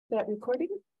that recording?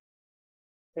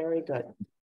 Very good.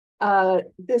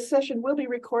 This session will be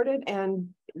recorded, and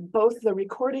both the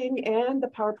recording and the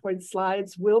PowerPoint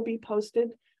slides will be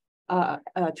posted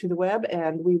to the web,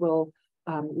 and we will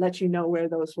let you know where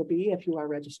those will be if you are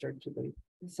registered to the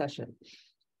session.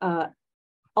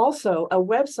 Also, a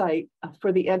website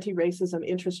for the Anti-Racism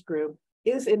Interest Group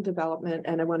is in development,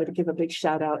 and I wanted to give a big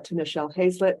shout out to Michelle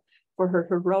Hazlett for her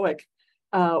heroic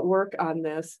work on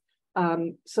this.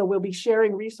 So we'll be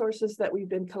sharing resources that we've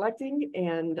been collecting,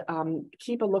 and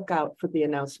keep a lookout for the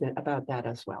announcement about that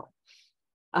as well.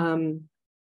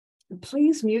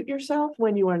 Please mute yourself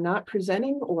when you are not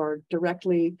presenting or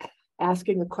directly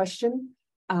asking a question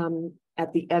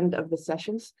at the end of the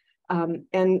sessions,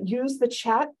 and use the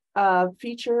chat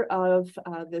feature of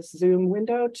this Zoom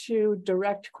window to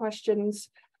direct questions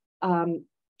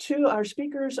to our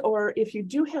speakers, or if you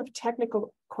do have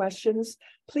technical questions,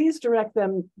 please direct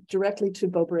them directly to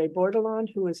Bobre Bordelon,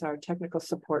 who is our technical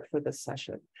support for this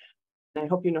session. I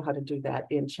hope you know how to do that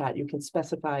in chat. You can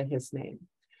specify his name.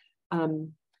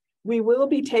 We will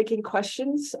be taking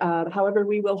questions. However,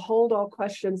 we will hold all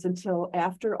questions until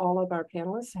after all of our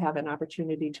panelists have an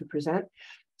opportunity to present.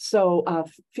 So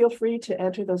feel free to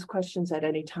enter those questions at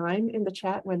any time in the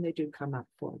chat when they do come up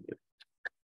for you.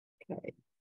 Okay.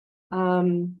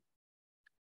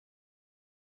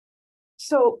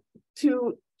 So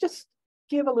to just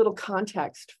give a little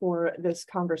context for this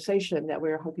conversation that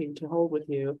we're hoping to hold with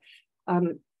you,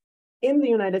 in the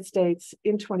United States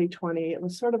in 2020, it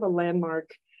was sort of a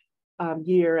landmark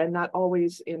year, and not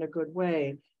always in a good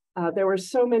way. There were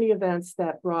so many events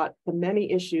that brought the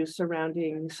many issues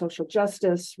surrounding social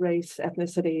justice, race,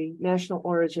 ethnicity, national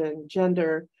origin,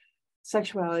 gender,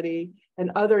 sexuality,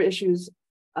 and other issues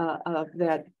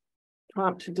that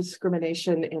prompt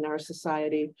discrimination in our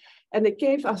society. And it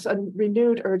gave us a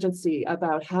renewed urgency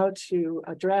about how to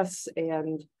address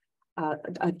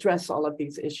all of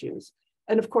these issues.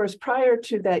 And of course, prior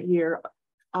to that year,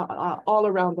 all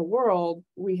around the world,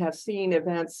 we have seen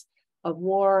events of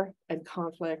war and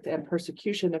conflict and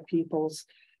persecution of peoples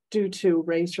due to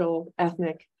racial,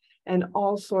 ethnic, and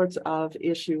all sorts of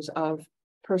issues of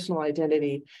personal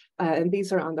identity. And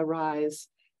these are on the rise.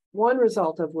 One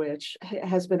result of which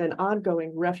has been an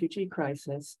ongoing refugee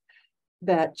crisis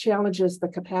that challenges the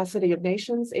capacity of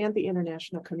nations and the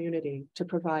international community to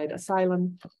provide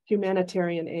asylum,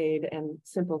 humanitarian aid, and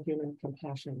simple human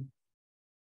compassion.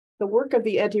 The work of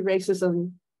the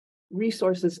Anti-Racism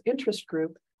Resources Interest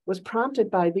Group was prompted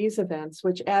by these events,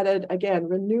 which added, again,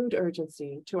 renewed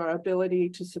urgency to our ability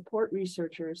to support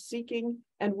researchers seeking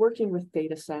and working with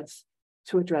data sets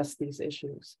to address these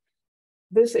issues.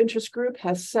 This interest group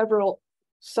has several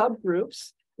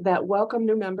subgroups that welcome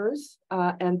new members,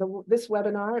 and this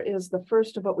webinar is the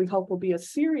first of what we hope will be a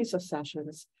series of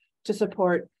sessions to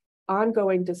support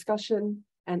ongoing discussion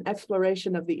and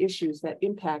exploration of the issues that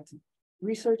impact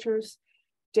researchers,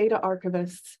 data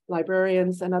archivists,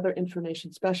 librarians, and other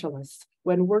information specialists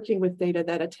when working with data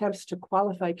that attempts to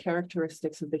qualify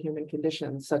characteristics of the human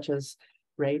condition, such as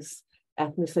race,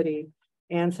 ethnicity,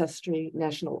 ancestry,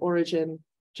 national origin,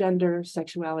 gender,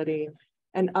 sexuality,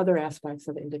 and other aspects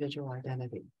of individual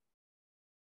identity.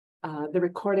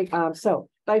 So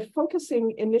by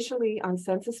focusing initially on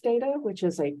census data, which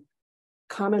is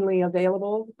commonly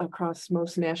available across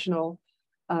most national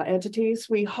entities,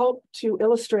 we hope to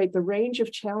illustrate the range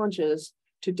of challenges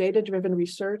to data-driven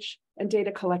research and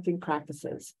data collecting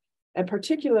practices, and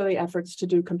particularly efforts to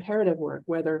do comparative work,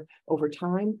 whether over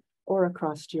time or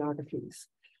across geographies,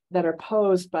 that are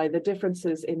posed by the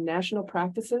differences in national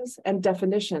practices and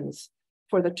definitions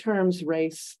for the terms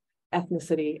race,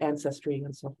 ethnicity, ancestry,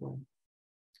 and so forth.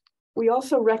 We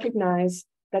also recognize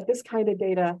that this kind of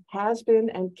data has been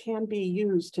and can be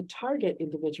used to target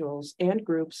individuals and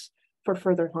groups for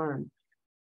further harm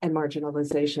and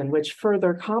marginalization, which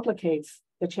further complicates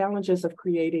the challenges of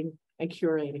creating and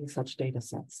curating such data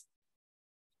sets.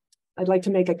 I'd like to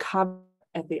make a comment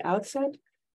at the outset.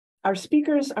 Our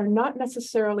speakers are not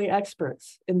necessarily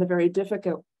experts in the very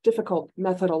difficult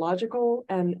methodological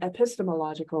and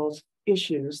epistemological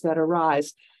issues that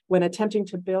arise when attempting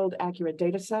to build accurate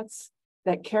data sets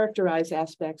that characterize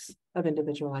aspects of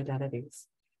individual identities.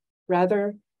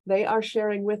 Rather, they are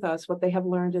sharing with us what they have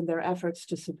learned in their efforts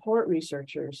to support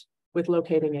researchers with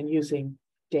locating and using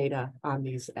data on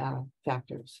these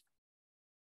factors.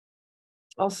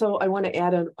 Also, I want to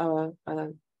add a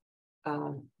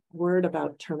word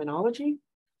about terminology.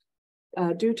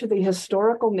 Due to the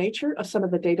historical nature of some of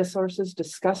the data sources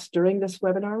discussed during this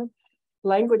webinar,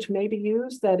 language may be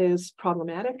used that is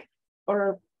problematic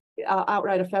or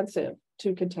outright offensive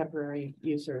to contemporary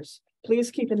users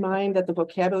Please keep in mind that the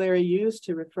vocabulary used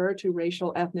to refer to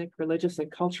racial, ethnic, religious,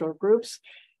 and cultural groups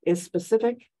is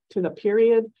specific to the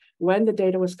period when the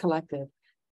data was collected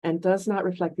and does not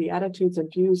reflect the attitudes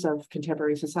and views of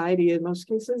contemporary society in most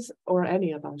cases, or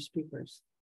any of our speakers.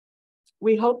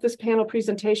 We hope this panel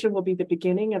presentation will be the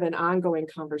beginning of an ongoing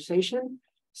conversation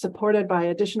supported by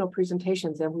additional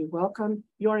presentations, and we welcome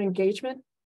your engagement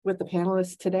with the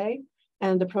panelists today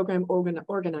and the program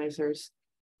organizers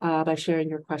by sharing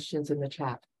your questions in the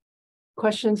chat.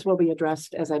 Questions will be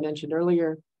addressed, as I mentioned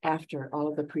earlier, after all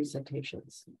of the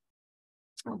presentations.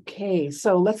 Okay,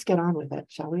 so let's get on with it,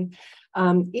 shall we?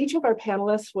 Each of our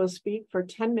panelists will speak for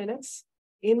 10 minutes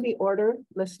in the order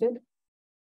listed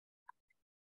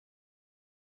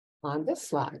on this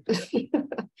slide.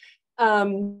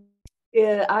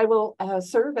 I will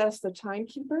serve as the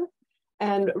timekeeper,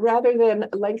 and rather than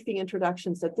lengthy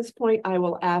introductions at this point, I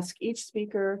will ask each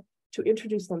speaker to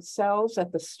introduce themselves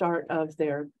at the start of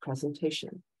their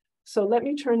presentation. So let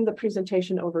me turn the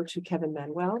presentation over to Kevin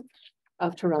Manuel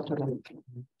of Toronto.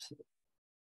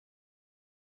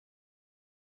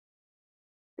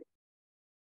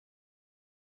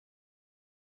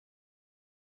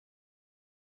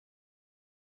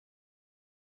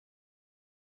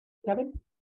 Kevin?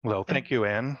 Hello, thank you,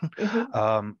 Anne.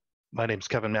 My name is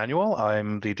Kevin Manuel.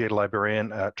 I'm the data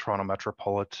librarian at Toronto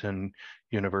Metropolitan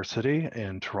University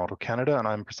in Toronto, Canada, and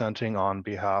I'm presenting on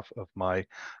behalf of my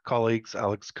colleagues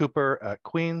Alex Cooper at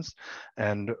Queen's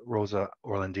and Rosa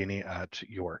Orlandini at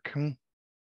York.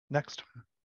 Next.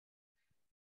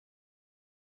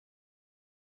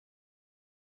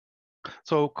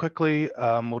 So quickly,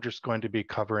 we're just going to be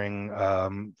covering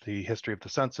the history of the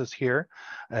census here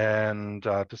and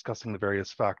discussing the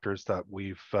various factors that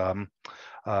we've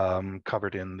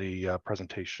covered in the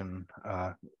presentation.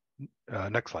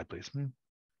 Next slide, please.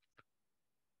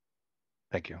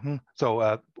 Thank you.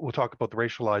 So we'll talk about the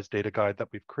racialized data guide that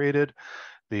we've created,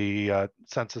 the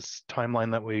census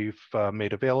timeline that we've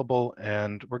made available,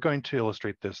 and we're going to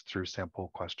illustrate this through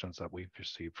sample questions that we've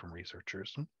received from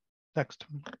researchers. Next.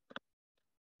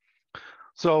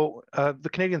 So the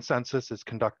Canadian census is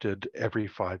conducted every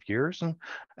 5 years.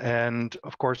 And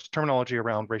of course, terminology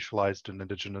around racialized and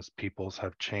Indigenous peoples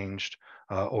have changed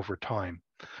over time.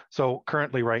 So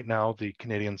currently right now, the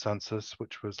Canadian census,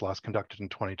 which was last conducted in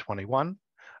 2021,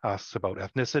 asks about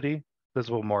ethnicity,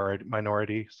 visible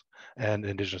minorities, and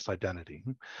Indigenous identity.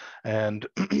 And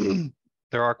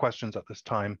there are questions at this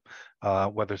time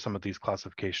whether some of these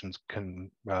classifications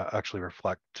can actually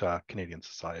reflect Canadian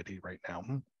society right now.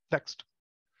 Next.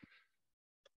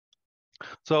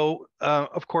 So,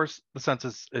 of course, the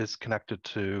census is connected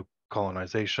to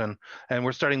colonization, and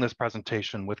we're starting this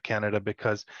presentation with Canada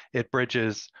because it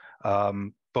bridges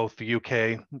both the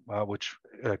UK, which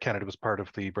Canada was part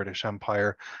of the British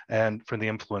Empire, and from the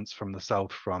influence from the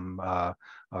South from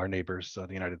our neighbors,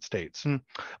 the United States.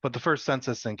 But the first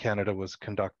census in Canada was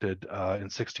conducted in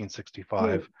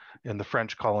 1665 in the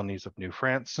French colonies of New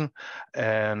France.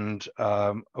 And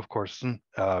of course,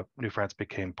 New France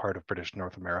became part of British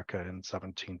North America in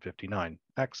 1759.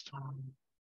 Next.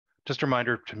 Just a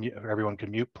reminder to mute, everyone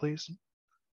can mute, please.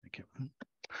 Thank you.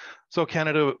 So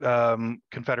Canada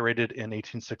confederated in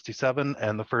 1867,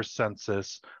 and the first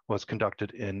census was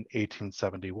conducted in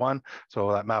 1871.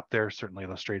 So that map there certainly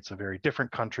illustrates a very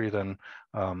different country than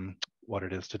what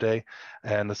it is today.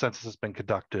 And the census has been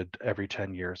conducted every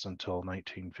 10 years until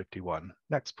 1951.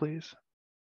 Next, please.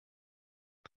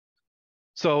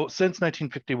 So since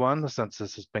 1951, the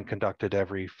census has been conducted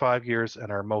every 5 years,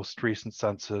 and our most recent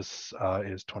census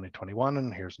is 2021.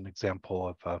 And here's an example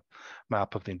of a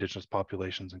map of the Indigenous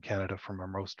populations in Canada from our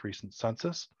most recent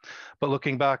census. But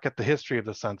looking back at the history of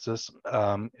the census,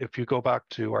 if you go back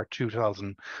to our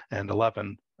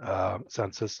 2011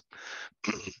 census,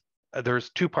 there's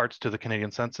two parts to the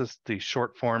Canadian census: the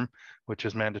short form, which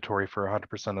is mandatory for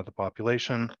 100% of the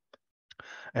population,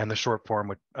 and the short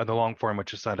form, the long form,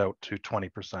 which is sent out to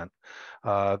 20%.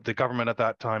 The government at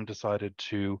that time decided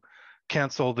to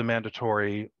cancel the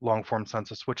mandatory long form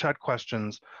census, which had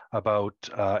questions about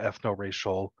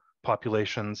ethno-racial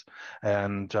populations,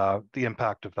 and the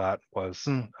impact of that was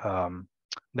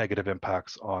negative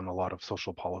impacts on a lot of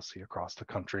social policy across the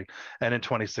country. And in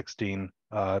 2016,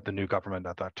 the new government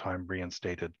at that time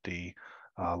reinstated the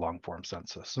long form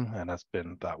census, and has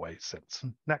been that way since.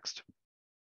 Next.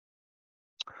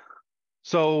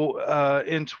 So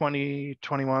in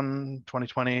 2021,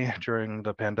 2020, during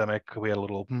the pandemic, we had a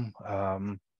little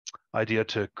idea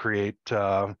to create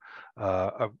a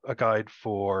guide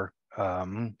for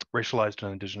racialized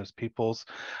and Indigenous peoples.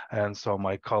 And so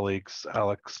my colleagues,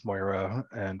 Alex, Moira,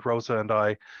 and Rosa and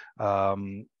I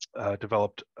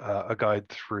developed a guide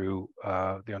through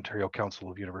the Ontario Council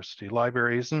of University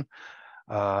Libraries.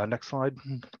 Next slide.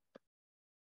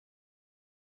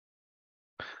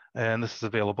 And this is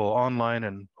available online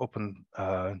and open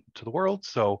to the world.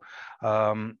 So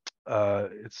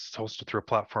it's hosted through a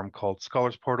platform called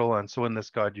Scholars Portal. And so in this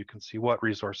guide, you can see what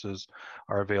resources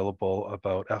are available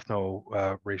about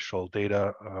ethno-racial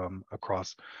data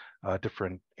across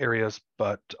different areas,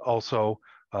 but also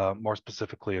more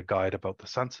specifically a guide about the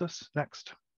census.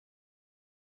 Next.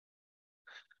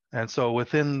 And so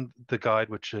within the guide,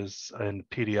 which is in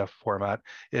PDF format,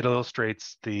 it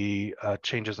illustrates the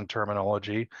changes in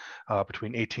terminology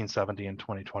between 1870 and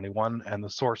 2021 and the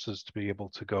sources to be able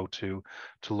to go to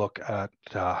look at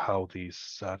how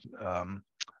these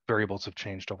variables have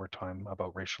changed over time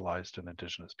about racialized and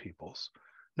Indigenous peoples.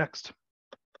 Next.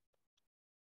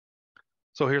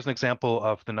 So here's an example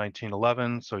of the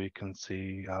 1911. So you can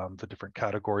see the different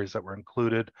categories that were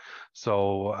included.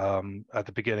 So at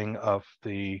the beginning of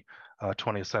the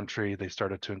 20th century, they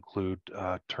started to include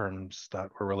terms that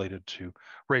were related to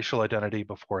racial identity.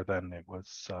 Before then, it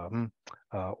was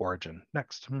origin.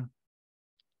 Next.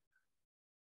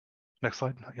 Next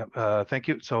slide. Yep. Thank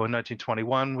you. So in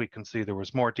 1921, we can see there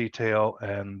was more detail,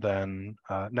 and then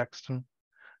next.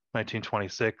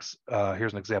 1926,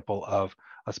 here's an example of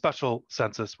a special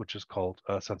census, which is called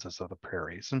Census of the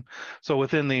Prairies. And so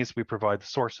within these, we provide the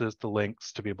sources, the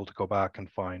links to be able to go back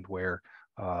and find where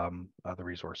the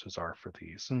resources are for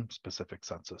these specific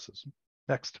censuses.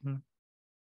 Next.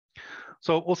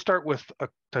 So we'll start with a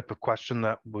type of question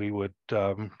that we would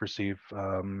receive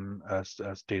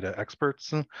as data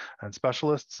experts and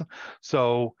specialists.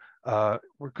 So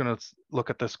we're going to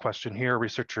look at this question here.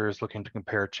 Researchers looking to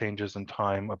compare changes in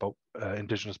time about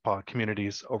Indigenous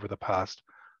communities over the past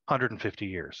 150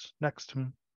 years. Next.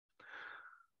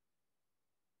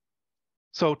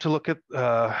 So to look at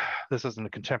this as in a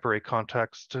contemporary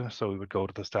context, so we would go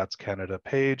to the Stats Canada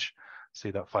page, see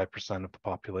that 5% of the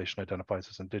population identifies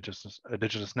as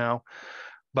Indigenous now,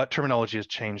 but terminology has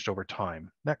changed over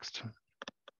time. Next.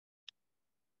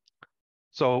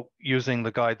 So using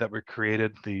the guide that we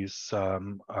created, these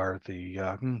are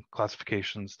the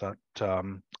classifications that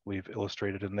we've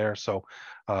illustrated in there. So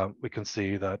we can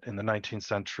see that in the 19th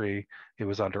century, it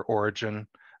was under origin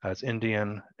as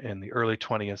Indian. In the early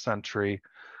 20th century,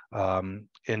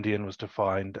 Indian was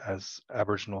defined as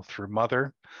Aboriginal through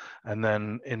mother. And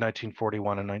then in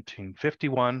 1941 and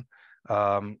 1951,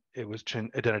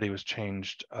 identity was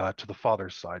changed to the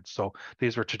father's side. So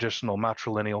these were traditional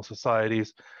matrilineal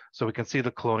societies. So we can see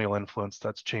the colonial influence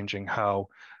that's changing how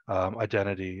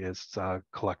identity is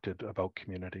collected about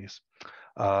communities.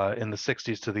 In the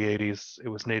 60s to the 80s, it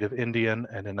was Native Indian,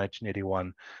 and in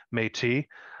 1981, Métis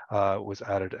was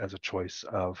added as a choice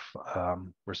of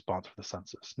response for the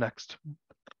census. Next.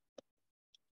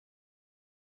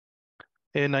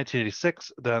 In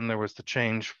 1986, then there was the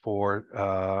change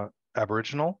for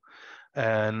Aboriginal,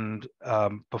 and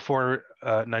before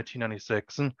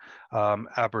 1996,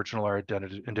 Aboriginal or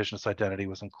Indigenous identity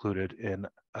was included in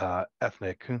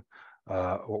ethnic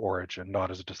or origin, not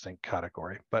as a distinct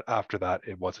category. But after that,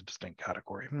 it was a distinct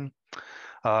category.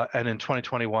 And in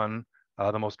 2021,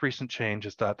 the most recent change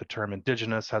is that the term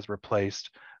Indigenous has replaced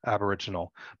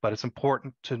Aboriginal. But it's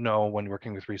important to know when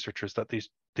working with researchers that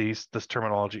this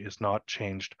terminology is not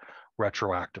changed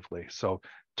retroactively. So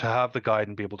to have the guide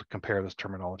and be able to compare this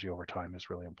terminology over time is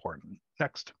really important.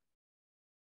 Next.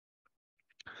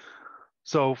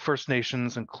 So First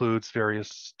Nations includes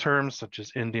various terms such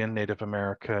as Indian, Native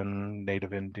American,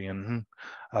 Native Indian,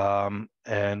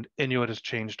 and Inuit has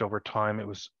changed over time. It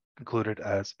was included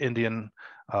as Indian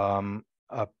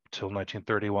up till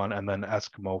 1931, and then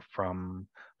Eskimo from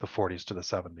the 40s to the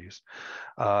 70s.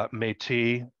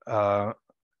 Métis,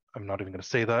 I'm not even going to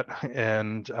say that,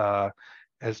 and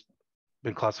has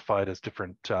been classified as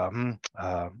different,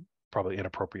 probably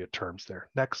inappropriate terms there.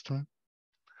 Next.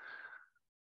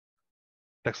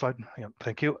 Next slide. Yeah,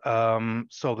 thank you.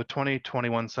 So the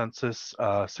 2021 census,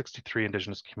 63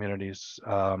 Indigenous communities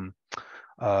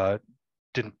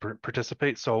didn't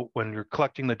participate. So when you're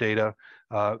collecting the data,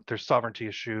 there's sovereignty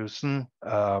issues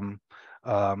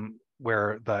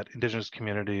where that Indigenous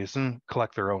communities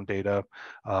collect their own data,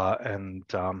 and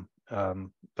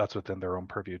that's within their own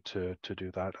purview to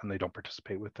do that, and they don't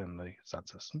participate within the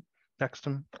census. Next.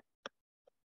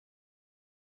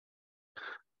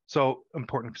 So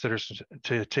important considerations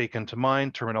to take into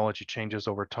mind: terminology changes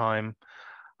over time.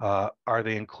 Are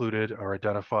they included or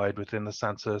identified within the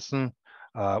census?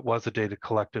 Was the data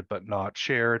collected but not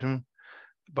shared?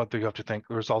 but you have to think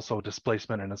there's also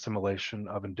displacement and assimilation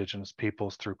of Indigenous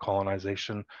peoples through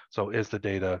colonization. So is the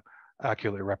data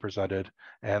accurately represented?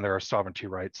 And there are sovereignty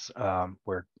rights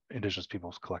where Indigenous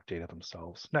peoples collect data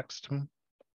themselves. Next.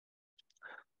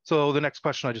 So the next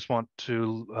question I just want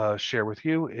to share with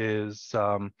you is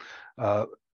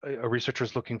a researcher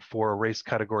is looking for a race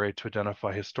category to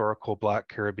identify historical Black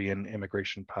Caribbean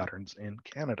immigration patterns in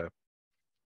Canada.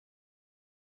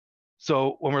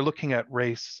 So when we're looking at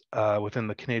race within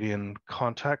the Canadian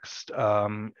context,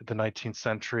 the 19th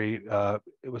century,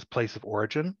 it was place of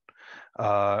origin.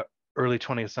 Early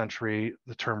 20th century,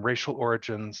 the term racial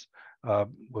origins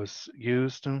was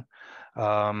used.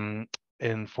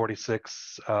 In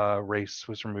 46, race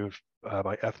was removed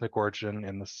by ethnic origin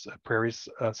in the Prairies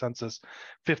census.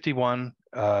 51,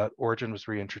 origin was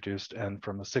reintroduced, and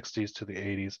from the 60s to the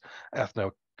 80s,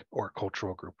 ethnic or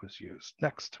cultural group was used.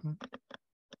 Next.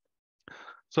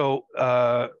 So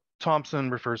Thompson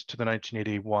refers to the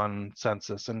 1981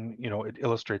 census, and it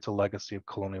illustrates a legacy of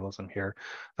colonialism here.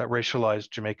 That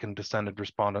racialized Jamaican descended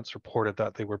respondents reported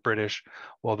that they were British,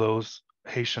 while those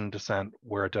Haitian descent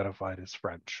were identified as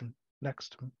French.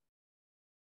 Next.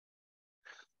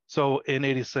 So in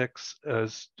 86,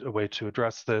 as a way to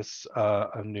address this,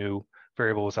 a new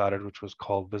variable was added, which was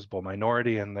called visible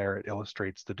minority, and there it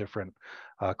illustrates the different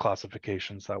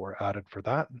classifications that were added for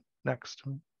that. Next.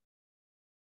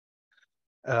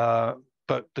 But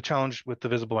the challenge with the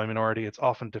visible minority, it's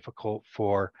often difficult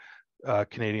for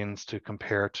Canadians to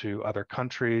compare to other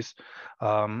countries.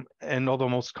 And although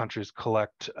most countries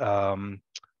collect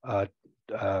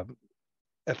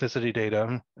ethnicity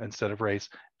data instead of race,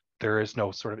 there is no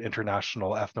sort of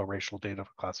international ethno-racial data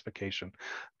classification.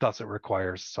 Thus, it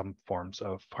requires some forms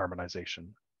of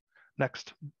harmonization.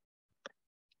 Next.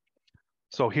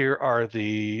 So here are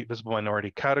the visible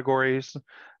minority categories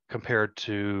compared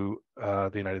to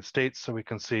the United States. So we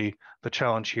can see the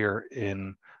challenge here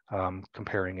in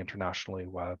comparing internationally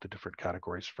the different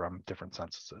categories from different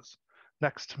censuses.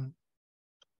 Next.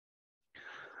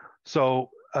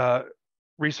 So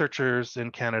researchers in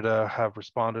Canada have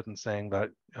responded in saying that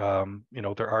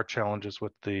there are challenges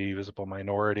with the visible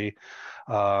minority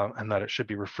and that it should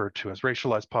be referred to as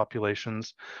racialized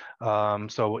populations.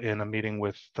 So in a meeting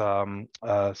with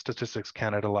Statistics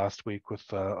Canada last week with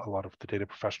a lot of the data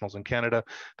professionals in Canada,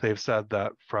 they've said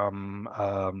that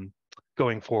from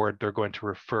going forward, they're going to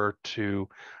refer to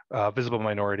visible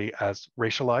minority as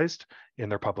racialized in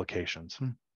their publications.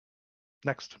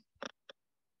 Next.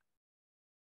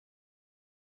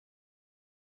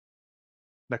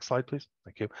 Next slide, please.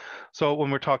 Thank you. So when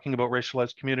we're talking about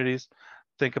racialized communities,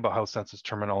 think about how census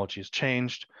terminology has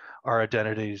changed. Our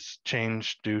identities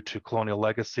changed due to colonial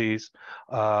legacies.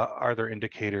 Are there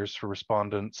indicators for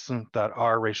respondents that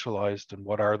are racialized, and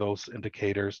what are those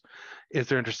indicators? Is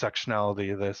there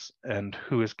intersectionality of this, and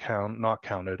who is not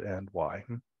counted and why?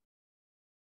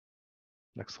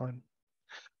 Next slide.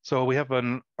 So we have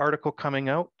an article coming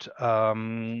out,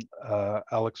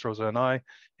 Alex, Rosa, and I,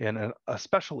 in a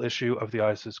special issue of the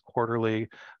IASSIST Quarterly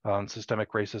on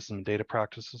Systemic Racism and Data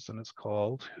Practices, and it's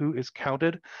called Who is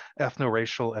Counted?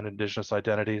 Ethno-Racial and Indigenous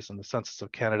Identities in the Census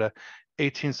of Canada,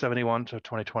 1871 to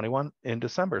 2021 in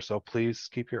December. So please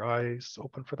keep your eyes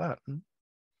open for that.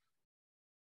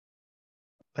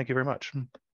 Thank you very much.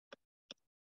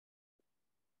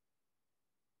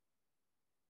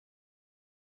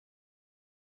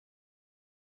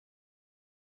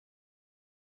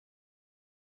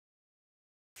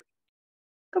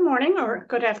 Good morning or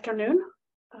good afternoon.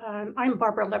 I'm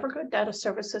Barbara Levergood, Data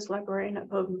Services Librarian at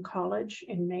Bowdoin College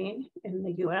in Maine in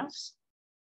the US.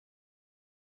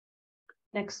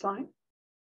 Next slide.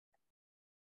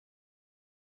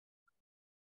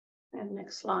 And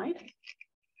next slide.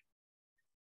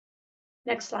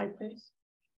 Next slide, please.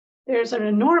 There's an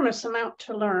enormous amount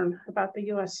to learn about the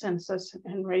US Census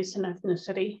and race and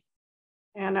ethnicity.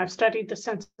 And I've studied the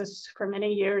census for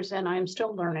many years and I'm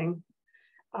still learning.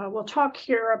 We'll talk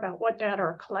here about what data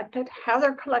are collected, how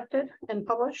they're collected and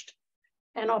published,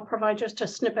 and I'll provide just a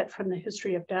snippet from the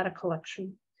history of data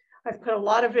collection. I've put a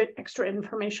lot of extra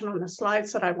information on the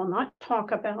slides that I will not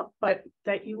talk about, but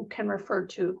that you can refer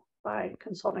to by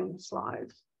consulting the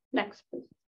slides. Next, please.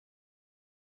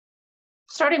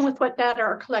 Starting with what data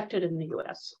are collected in the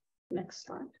US. Next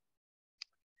slide.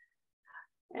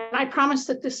 And I promise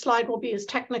that this slide will be as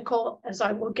technical as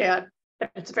I will get,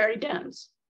 but it's very dense.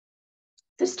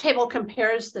 This table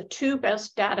compares the two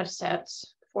best data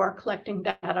sets for collecting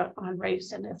data on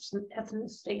race and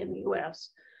ethnicity in the US,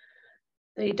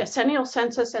 the decennial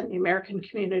census and the American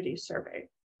Community Survey.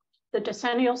 The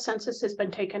decennial census has been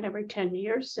taken every 10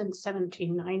 years since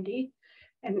 1790,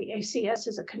 And the ACS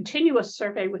is a continuous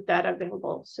survey with data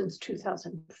available since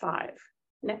 2005.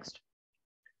 Next.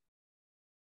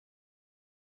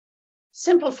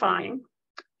 Simplifying,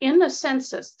 in the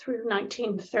census through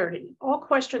 1930, all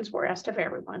questions were asked of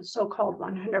everyone, so-called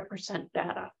 100%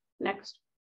 data. Next.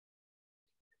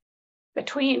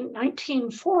 Between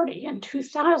 1940 and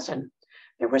 2000,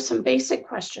 there were some basic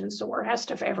questions that were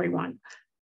asked of everyone.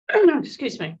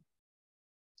 Excuse me.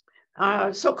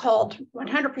 So-called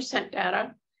 100%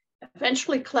 data,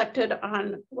 eventually collected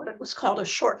on what it was called a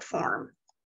short form.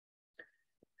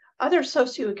 Other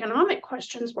socioeconomic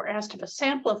questions were asked of a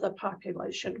sample of the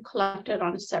population collected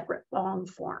on a separate long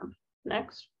form.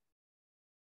 Next.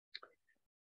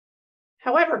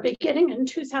 However, beginning in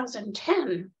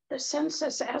 2010, the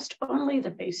census asked only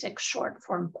the basic short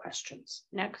form questions.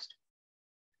 Next.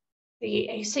 The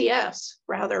ACS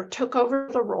rather took over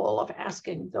the role of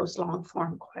asking those long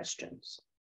form questions.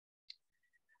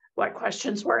 What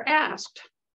questions were asked?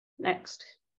 Next.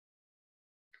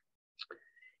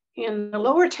 In the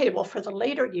lower table for the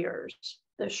later years,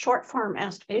 the short form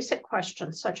asked basic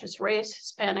questions such as race,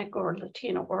 Hispanic or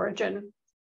Latino origin,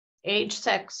 age,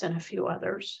 sex, and a few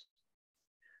others.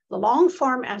 The long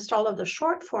form asked all of the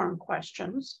short form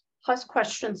questions, plus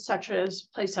questions such as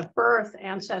place of birth,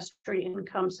 ancestry,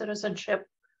 income, citizenship,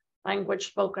 language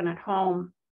spoken at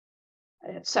home,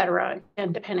 etc.,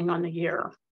 and depending on the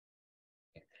year.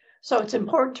 So it's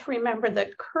important to remember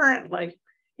that currently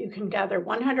you can gather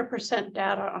 100%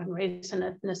 data on race and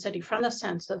ethnicity from the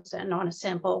census and on a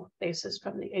sample basis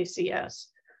from the ACS.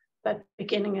 But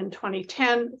beginning in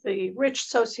 2010, the rich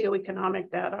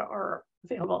socioeconomic data are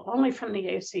available only from the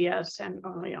ACS and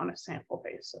only on a sample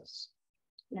basis.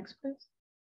 Next, please.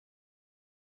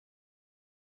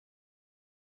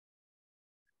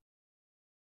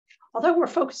 Although we're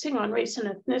focusing on race and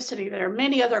ethnicity, there are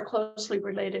many other closely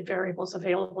related variables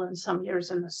available in some years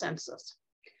in the census.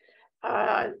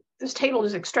 This table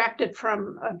is extracted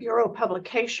from a Bureau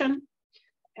publication,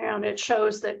 and it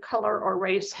shows that color or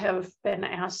race have been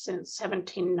asked since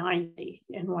 1790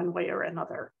 in one way or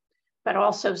another, but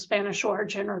also Spanish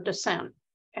origin or descent,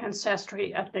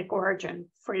 ancestry, ethnic origin,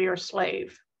 free or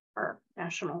slave, or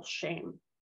national shame,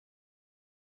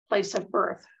 place of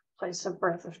birth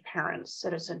of parents,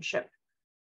 citizenship,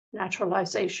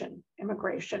 naturalization,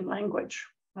 immigration, language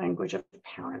of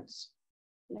parents.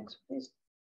 Next, please.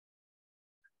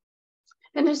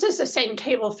 And this is the same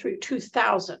table through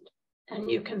 2000. And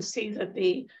you can see that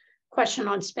the question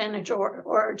on Spanish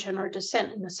origin or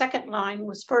descent in the second line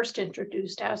was first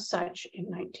introduced as such in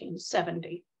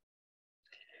 1970.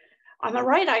 On the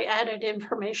right, I added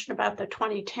information about the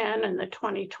 2010 and the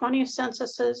 2020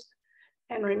 censuses.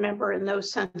 And remember, in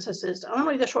those censuses,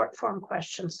 only the short form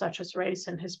questions such as race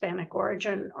and Hispanic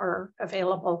origin are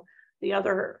available. The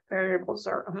other variables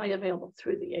are only available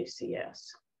through the ACS.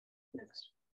 Next.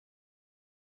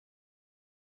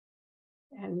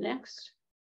 And next,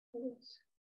 please.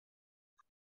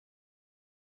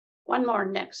 One more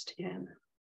next in.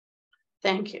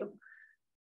 Thank you.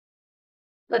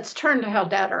 Let's turn to how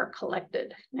data are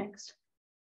collected. Next.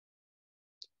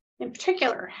 In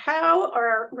particular, how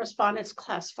are respondents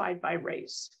classified by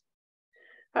race?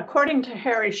 According to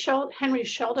Henry Sheldon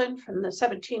from the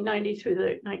 1790 through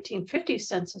the 1950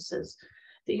 censuses,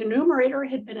 the enumerator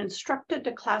had been instructed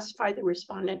to classify the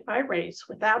respondent by race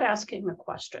without asking the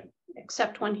question,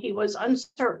 except when he was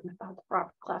uncertain about the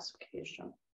proper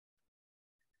classification.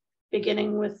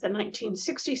 Beginning with the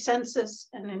 1960 census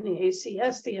and in the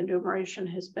ACS, the enumeration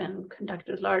has been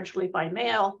conducted largely by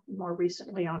mail, more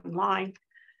recently online.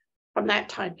 From that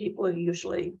time, people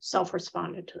usually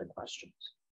self-responded to the questions.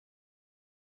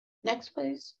 Next,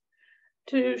 please.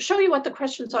 To show you what the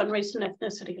questions on race and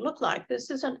ethnicity look like,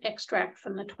 this is an extract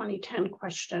from the 2010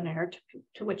 questionnaire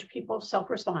to which people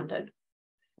self-responded.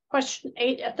 Question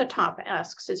 8 at the top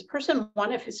asks, is person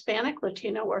 1 of Hispanic,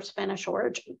 Latino, or Spanish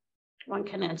origin? One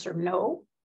can answer no,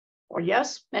 or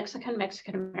yes, Mexican,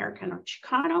 Mexican American, or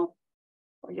Chicano,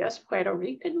 or yes, Puerto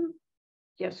Rican,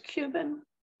 yes, Cuban,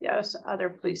 yes, other,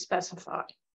 please specify.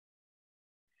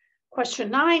 Question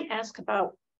 9 asks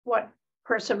about what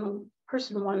person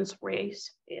 1's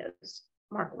race is.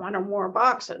 Mark 1 or more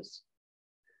boxes.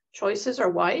 Choices are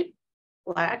white,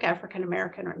 Black, African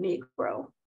American, or Negro,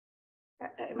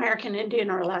 American Indian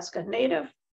or Alaska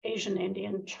Native, Asian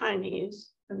Indian,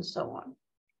 Chinese, and so on.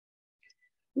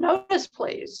 Notice,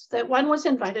 please, that one was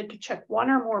invited to check 1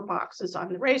 or more boxes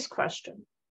on the race question.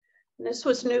 And this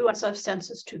was new as of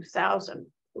Census 2000.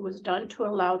 It was done to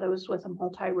allow those with a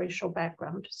multiracial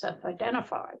background to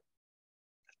self-identify.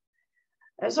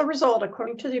 As a result,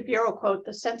 according to the Bureau quote,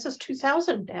 the Census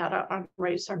 2000 data on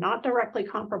race are not directly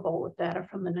comparable with data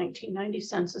from the 1990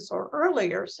 census or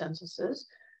earlier censuses.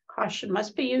 Caution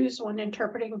must be used when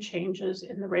interpreting changes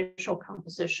in the racial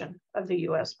composition of the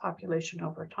US population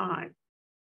over time.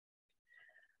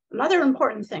 Another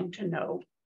important thing to note,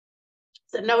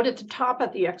 the note at the top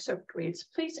of the excerpt reads,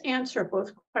 please answer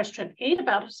both question 8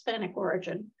 about Hispanic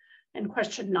origin and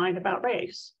question 9 about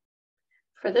race.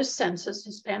 For this census,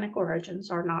 Hispanic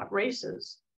origins are not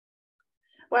races.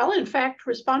 Well, in fact,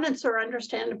 respondents are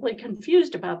understandably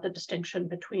confused about the distinction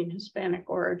between Hispanic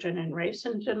origin and race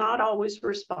and do not always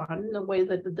respond in the way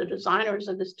that the designers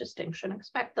of this distinction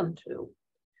expect them to.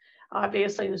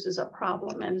 Obviously, this is a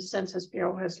problem, and the Census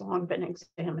Bureau has long been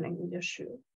examining the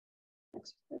issue.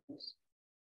 Next, please.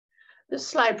 This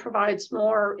slide provides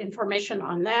more information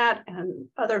on that and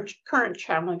other current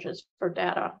challenges for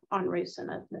data on race and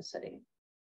ethnicity.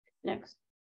 Next.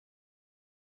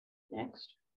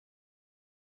 Next.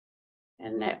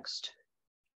 And next.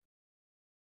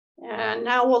 And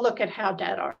now we'll look at how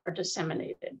data are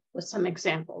disseminated with some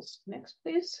examples. Next,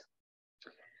 please.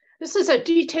 This is a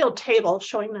detailed table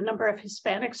showing the number of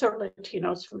Hispanics or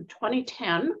Latinos from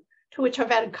 2010, to which I've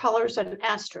added colors and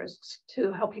asterisks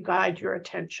to help you guide your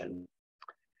attention.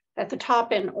 At the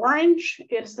top in orange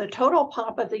is the total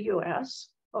pop of the US,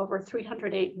 over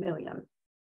 308 million.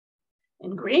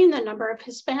 In green, the number of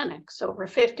Hispanics, over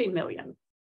 50 million.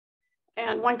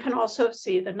 And one can also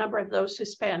see the number of those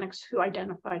Hispanics who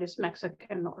identified as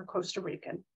Mexican or Costa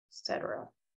Rican, etc.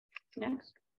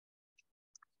 Next.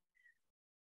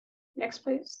 Next,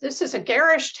 please. This is a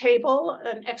garish table,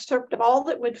 an excerpt of all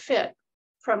that would fit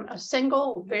from a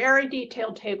single, very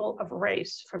detailed table of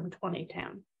race from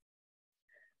 2010.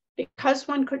 Because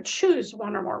one could choose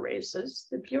one or more races,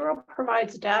 the Bureau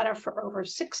provides data for over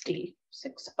 60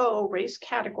 race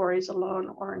categories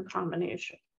alone or in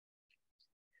combination.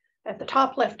 At the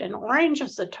top left in orange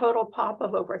is the total pop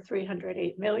of over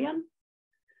 308 million.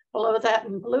 Below that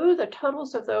in blue, the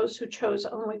totals of those who chose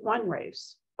only one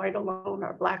race, white alone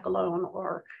or Black alone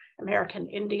or American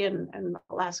Indian and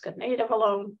Alaska Native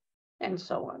alone, and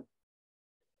so on.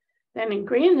 Then in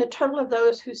green, the total of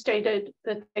those who stated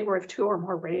that they were of 2 or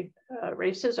more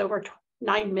races, over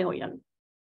 9 million.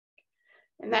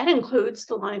 And that includes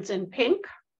the lines in pink,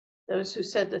 those who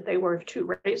said that they were of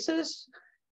 2 races,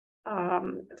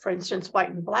 for instance, white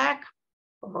and Black,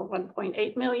 over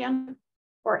 1.8 million,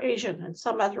 or Asian and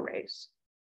some other race.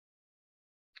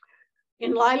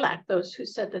 In lilac, those who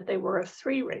said that they were of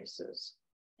 3 races.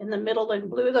 In the middle in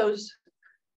blue, those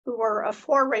who were of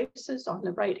 4 races, on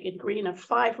the right in green of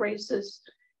 5 races,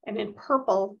 and in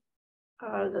purple,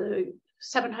 the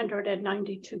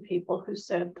 792 people who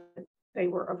said that they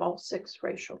were of all 6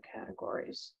 racial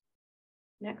categories.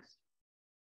 Next.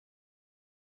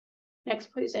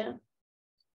 Next, please, Anne.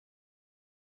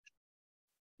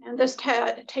 And this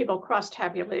table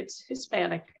cross-tabulates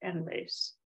Hispanic and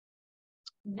race.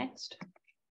 Next.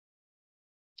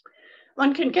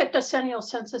 One can get decennial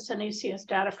census and ACS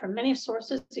data from many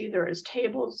sources, either as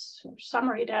tables, or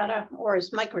summary data, or as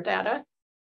microdata,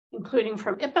 including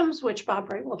from IPMS, which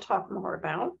Bob Ray will talk more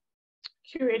about,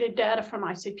 curated data from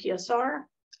ICPSR,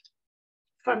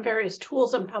 from various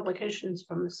tools and publications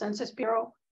from the Census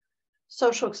Bureau,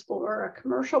 Social Explorer, a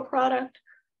commercial product,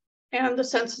 and the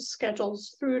census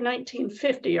schedules through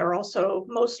 1950 are also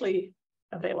mostly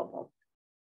available.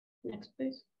 Next,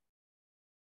 please.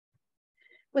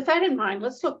 With that in mind,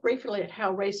 let's look briefly at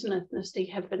how race and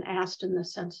ethnicity have been asked in the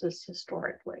census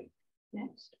historically.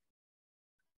 Next.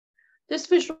 This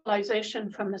visualization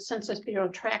from the Census Bureau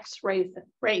tracks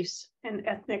race and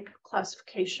ethnic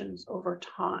classifications over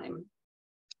time.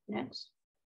 Next.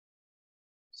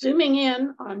 Zooming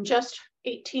in on just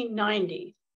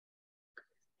 1890,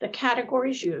 the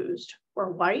categories used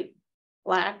were white,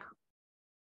 Black,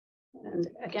 and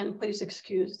again, please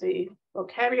excuse the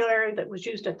vocabulary that was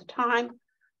used at the time,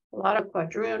 a lot of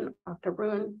Quadroon,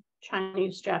 Octoroon,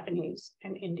 Chinese, Japanese,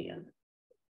 and Indian.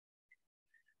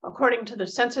 According to the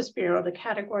Census Bureau, the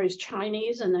categories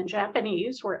Chinese and then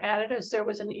Japanese were added as there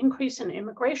was an increase in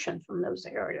immigration from those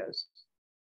areas.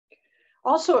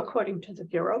 Also, according to the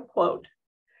Bureau, quote,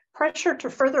 pressure to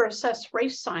further assess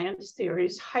race science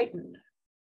theories heightened,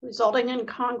 resulting in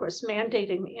Congress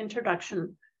mandating the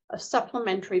introduction of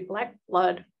supplementary Black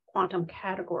blood quantum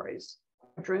categories,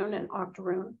 Quadroon and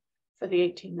Octoroon, for the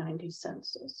 1890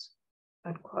 census,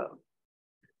 unquote.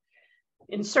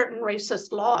 In certain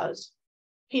racist laws,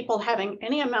 people having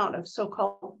any amount of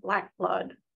so-called Black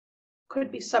blood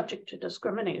could be subject to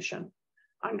discrimination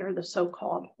under the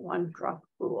so-called one-drop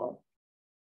rule.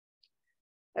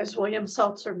 As William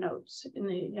Seltzer notes, in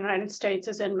the United States,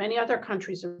 as in many other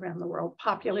countries around the world,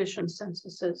 population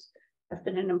censuses have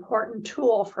been an important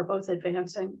tool for both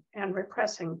advancing and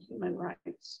repressing human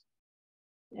rights.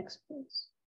 Next, please.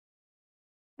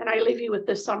 And I leave you with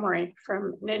this summary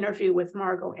from an interview with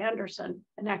Margot Anderson,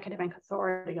 an academic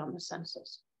authority on the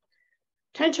census.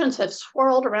 Tensions have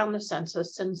swirled around the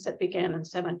census since it began in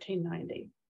 1790.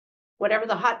 Whatever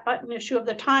the hot button issue of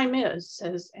the time is,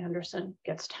 says Anderson,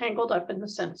 gets tangled up in the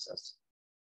census.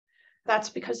 That's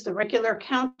because the regular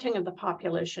counting of the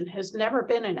population has never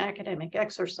been an academic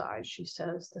exercise, she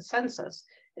says. The census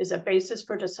is a basis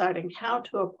for deciding how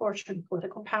to apportion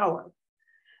political power,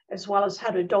 as well as how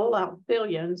to dole out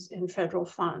billions in federal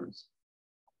funds.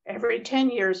 Every 10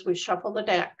 years, we shuffle the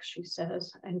deck, she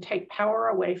says, and take power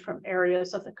away from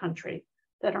areas of the country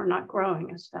that are not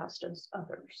growing as fast as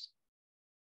others.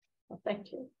 Well,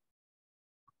 thank you.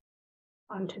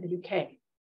 On to the UK.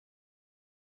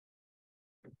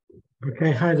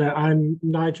 Okay, hi there. I'm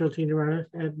Nigel Tinarana.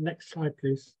 Next slide,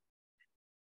 please.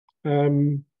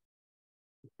 From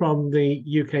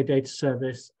the UK Data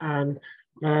Service. And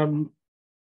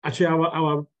actually,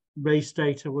 our race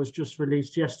data was just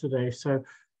released yesterday, so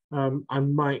I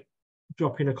might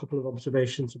drop in a couple of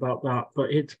observations about that,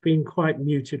 but it's been quite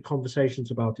muted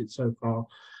conversations about it so far.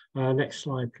 Next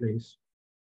slide, please.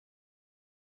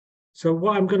 So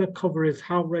what I'm going to cover is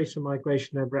how race and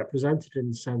migration are represented in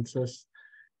the census,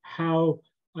 how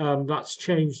that's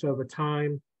changed over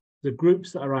time, the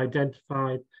groups that are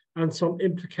identified, and some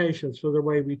implications for the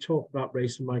way we talk about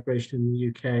race and migration in the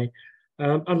UK.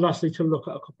 And lastly, to look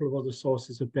at a couple of other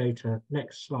sources of data.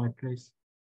 Next slide, please.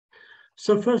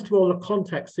 So first of all, the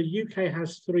context. The UK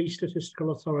has 3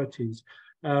 statistical authorities.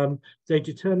 They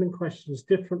determine questions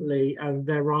differently, and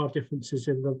there are differences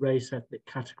in the race ethnic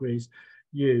categories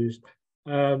used.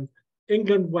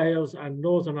 England, Wales, and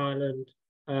Northern Ireland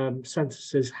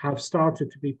censuses have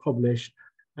started to be published.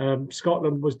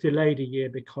 Scotland was delayed a year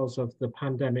because of the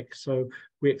pandemic, so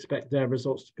we expect their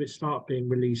results to start being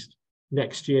released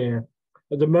next year.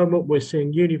 At the moment, we're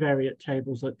seeing univariate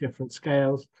tables at different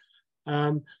scales.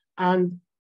 And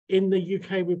in the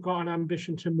UK, we've got an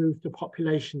ambition to move to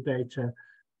population data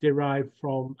derived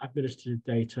from administrative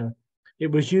data.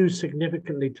 It was used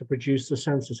significantly to produce the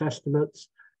census estimates.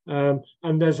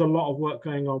 And there's a lot of work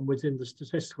going on within the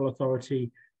Statistical Authority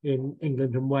in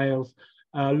England and Wales,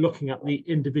 looking at the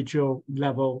individual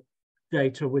level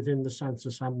data within the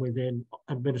census and within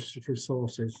administrative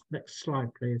sources. Next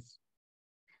slide, please.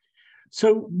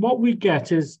 So what we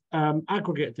get is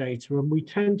aggregate data, and we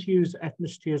tend to use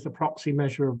ethnicity as a proxy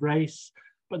measure of race,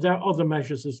 but there are other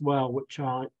measures as well which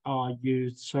are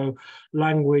used. So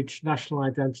language, national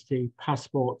identity,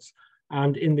 passports,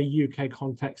 and in the UK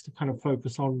context, to kind of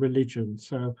focus on religion.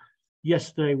 So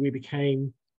yesterday we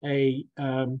became a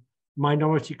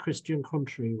minority Christian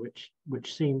country,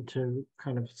 which seemed to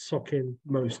kind of suck in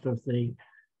most of the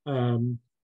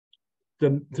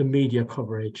media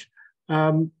coverage.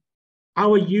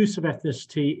 Our use of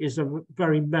ethnicity is a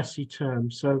very messy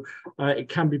term. So it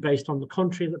can be based on the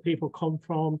country that people come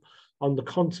from, on the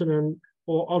continent,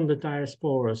 or on the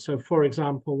diaspora. So for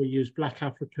example, we use Black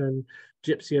African,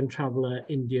 Gypsy and Traveller,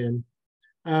 Indian.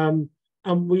 And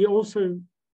we also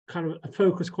kind of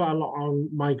focus quite a lot on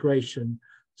migration.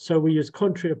 So we use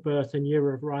country of birth and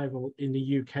year of arrival in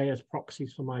the UK as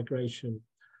proxies for migration.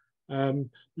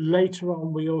 Later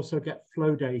on, we also get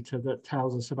flow data that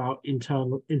tells us about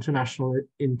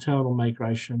international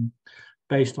migration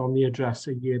based on the address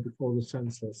a year before the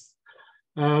census.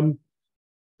 So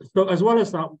as well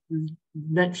as that,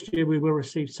 next year we will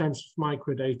receive census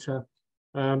microdata.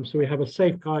 So we have a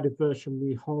safeguarded version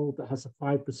we hold that has a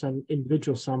 5%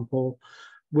 individual sample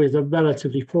with a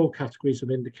relatively 4 categories of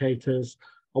indicators,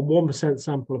 a 1%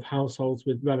 sample of households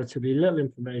with relatively little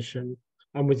information,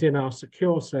 and within our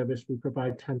secure service, we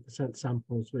provide 10%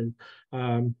 samples with,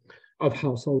 of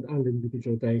household and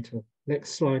individual data.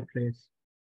 Next slide, please.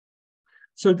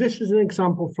 So this is an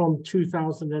example from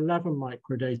 2011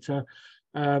 microdata,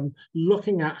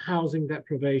 looking at housing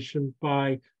deprivation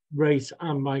by race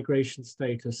and migration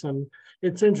status. And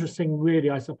it's interesting, really,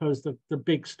 I suppose the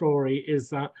big story is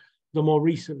that the more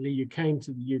recently you came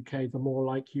to the UK, the more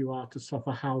likely you are to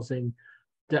suffer housing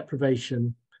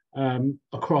deprivation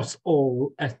across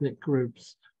all ethnic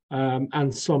groups,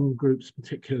 and some groups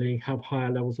particularly have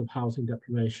higher levels of housing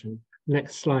deprivation.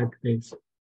 Next slide, please.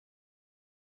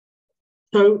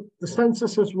 So the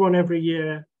census has run every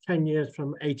year, 10 years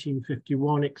from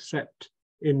 1851, except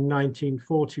in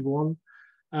 1941.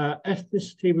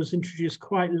 Ethnicity was introduced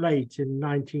quite late in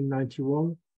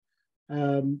 1991.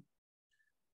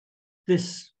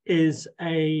 This is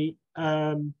a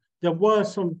there were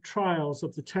some trials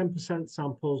of the 10%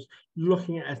 samples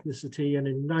looking at ethnicity, and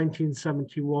in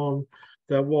 1971,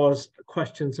 there was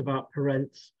questions about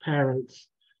parents,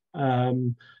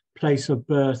 place of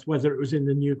birth, whether it was in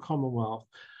the new Commonwealth.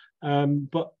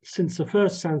 But since the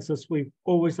first census, we've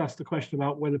always asked the question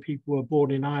about whether people were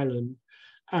born in Ireland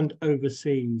and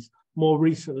overseas. More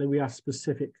recently, we asked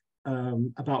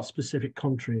about specific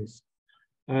countries.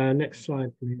 Next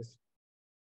slide, please.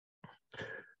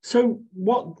 So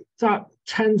what that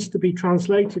tends to be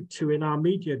translated to in our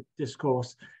media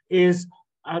discourse is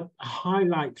a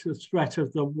highlight to the threat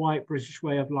of the white British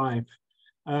way of life.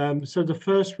 So the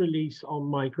first release on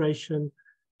migration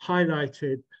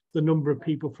highlighted the number of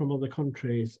people from other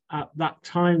countries. At that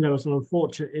time, there was an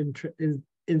unfortunate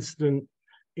incident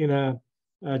in a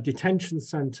detention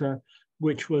center,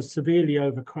 which was severely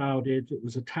overcrowded. It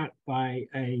was attacked by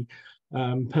a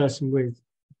person with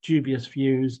dubious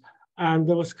views. And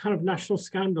there was kind of national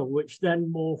scandal, which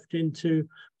then morphed into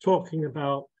talking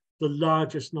about the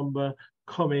largest number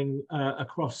coming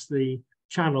across the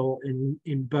channel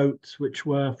in boats, which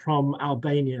were from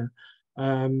Albania.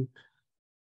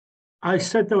 I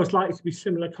said there was likely to be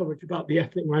similar coverage about the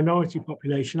ethnic minority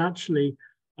population. Actually,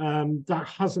 that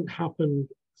hasn't happened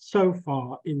so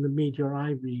far in the media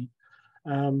I read,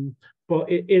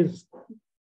 but it is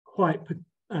quite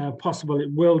possible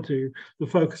it will do. The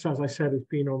focus, as I said, has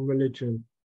been on religion.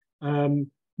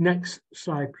 Next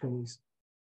slide, please.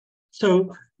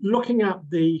 So looking at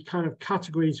the kind of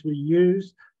categories we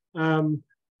use, in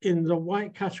the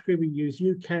white category, we use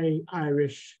UK,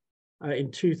 Irish.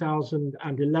 In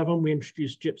 2011, we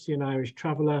introduced Gypsy and Irish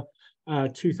Traveller.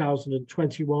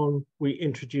 2021, we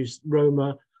introduced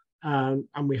Roma, and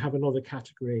we have another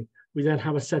category. We then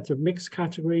have a set of mixed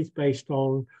categories based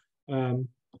on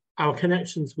our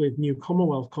connections with new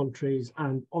Commonwealth countries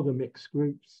and other mixed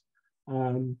groups.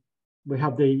 We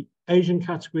have the Asian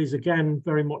categories, again,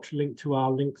 very much linked to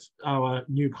our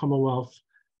new Commonwealth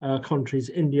countries,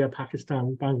 India,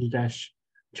 Pakistan, Bangladesh,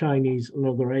 Chinese, and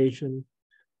other Asian.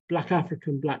 Black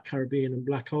African, Black Caribbean, and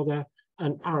Black Other,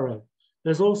 and Arab.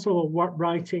 There's also a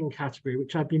writing category,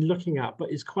 which I've been looking at, but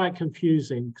it's quite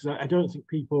confusing because I don't think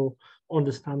people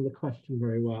understand the question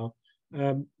very well.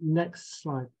 Next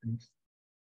slide, please.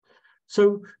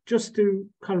 So just to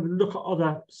kind of look at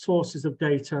other sources of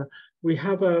data, we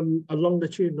have a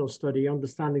longitudinal study,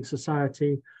 Understanding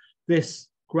Society. This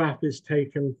graph is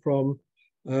taken from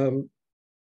a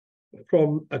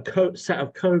set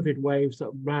of COVID waves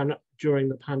that ran during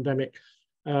the pandemic,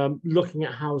 looking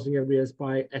at housing arrears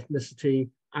by ethnicity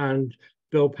and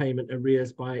bill payment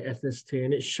arrears by ethnicity.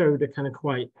 And it showed a kind of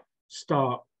quite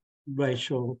stark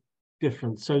racial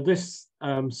difference. So this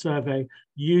survey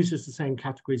uses the same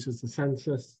categories as the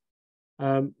census.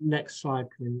 Next slide,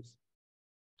 please.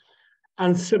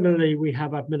 And similarly, we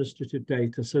have administrative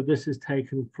data. So this is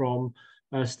taken from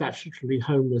statutorily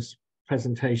homeless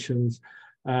presentations.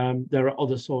 There are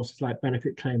other sources like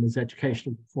benefit claimants,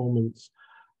 educational performance.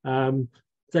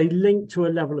 They link to a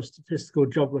level of statistical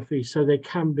geography, so they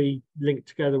can be linked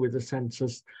together with the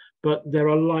census, but there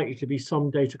are likely to be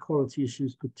some data quality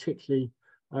issues, particularly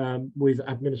with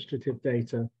administrative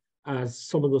data, as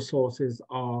some of the sources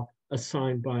are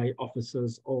assigned by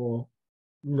officers or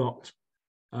not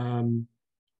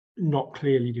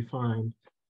clearly defined.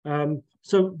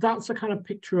 So that's a kind of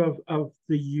picture of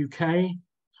the UK.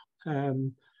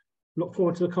 Look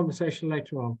forward to the conversation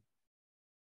later on.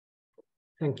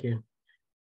 Thank you.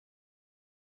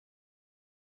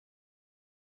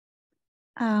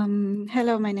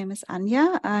 Hello, my name is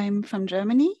Anja. I'm from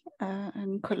Germany,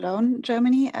 in Cologne,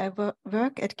 Germany. I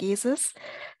work at GESIS.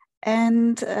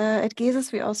 And at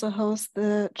GESIS, we also host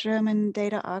the German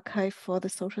data archive for the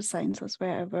social sciences,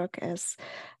 where I work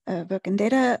in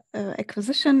data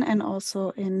acquisition and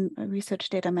also in research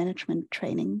data management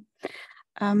training.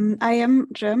 I am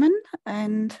German,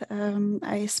 and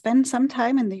I spent some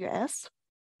time in the US.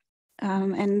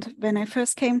 And when I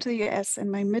first came to the US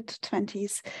in my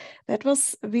mid-20s, that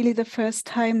was really the first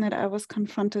time that I was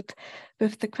confronted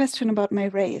with the question about my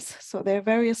race. So there are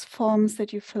various forms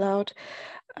that you fill out,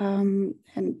 and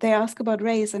they ask about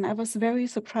race, and I was very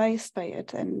surprised by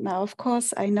it. And now, of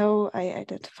course, I know I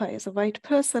identify as a white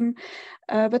person,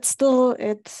 but still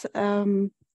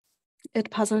it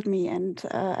puzzled me, and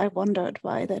I wondered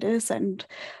why that is, and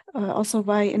also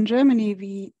why in Germany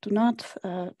we do not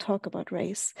talk about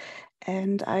race.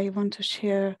 And I want to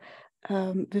share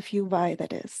with you why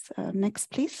that is.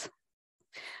 Next, please.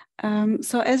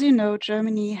 So as you know,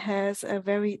 Germany has a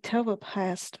very terrible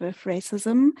past with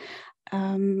racism.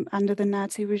 under the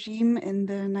Nazi regime in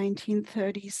the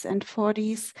 1930s and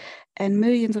 40s, and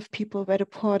millions of people were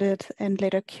deported and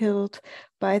later killed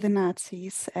by the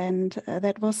Nazis. And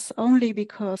that was only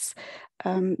because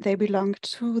they belonged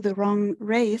to the wrong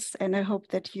race. And I hope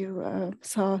that you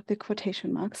saw the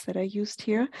quotation marks that I used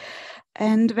here.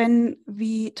 And when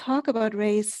we talk about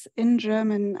race in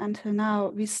German until now,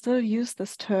 we still use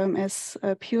this term as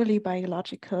purely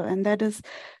biological. And that is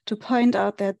to point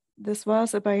out that this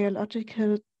was a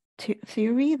biological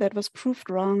theory that was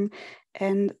proved wrong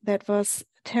and that was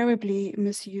terribly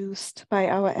misused by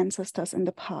our ancestors in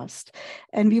the past.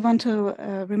 And we want to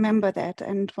remember that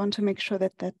and want to make sure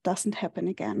that that doesn't happen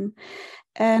again.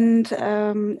 And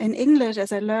in English,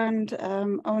 as I learned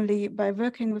only by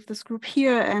working with this group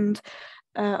here and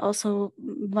also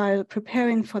while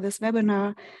preparing for this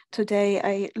webinar today,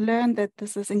 I learned that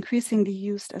this is increasingly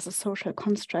used as a social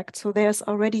construct. So there's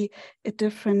already a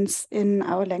difference in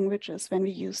our languages when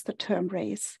we use the term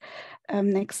race.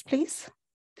 Next, please.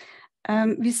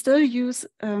 We still use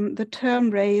the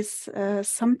term race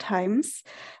sometimes.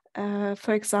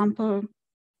 For example,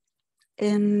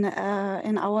 in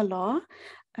our law.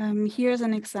 Here's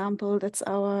an example. That's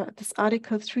this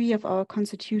Article 3 of our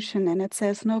Constitution, and it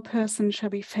says no person shall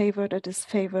be favored or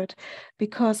disfavored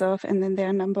because of, and then there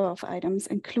are a number of items,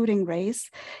 including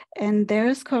race. And there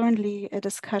is currently a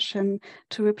discussion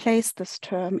to replace this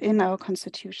term in our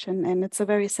Constitution, and it's a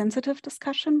very sensitive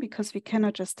discussion because we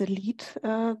cannot just delete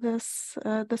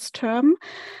this term.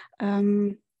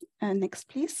 Next,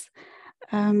 please.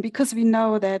 Because we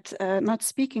know that not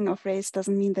speaking of race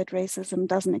doesn't mean that racism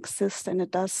doesn't exist, and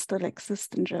it does still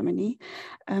exist in Germany.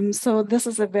 So this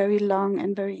is a very long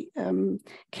and very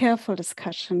careful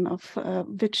discussion of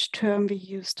which term we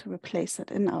use to replace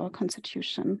it in our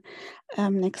Constitution.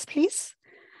 Next, please.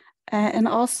 And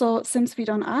also, since we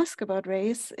don't ask about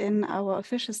race in our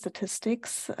official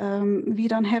statistics, we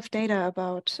don't have data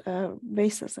about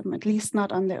racism, at least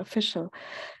not on the official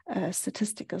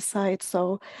statistical side.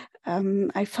 So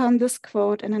I found this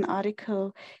quote in an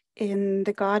article in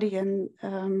The Guardian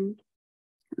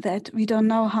that we don't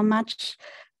know how much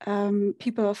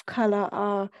people of color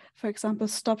are, for example,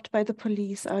 stopped by the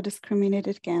police, are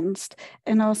discriminated against,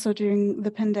 and also during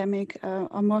the pandemic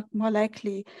are more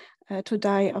likely to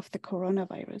die of the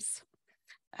coronavirus.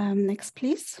 Next,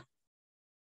 please.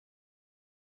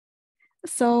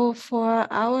 So for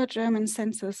our German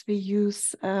census, we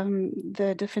use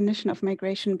the definition of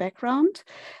migration background,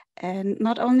 and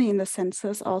not only in the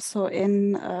census, also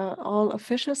in all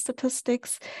official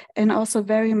statistics, and also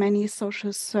very many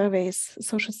social surveys,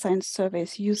 social science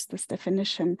surveys use this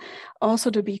definition,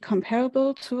 also to be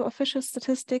comparable to official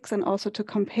statistics and also to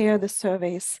compare the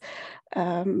surveys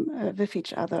with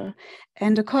each other.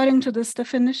 And according to this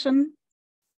definition,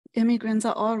 immigrants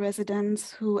are all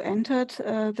residents who entered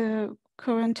the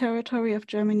current territory of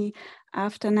Germany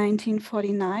after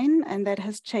 1949, and that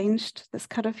has changed. This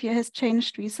cutoff year has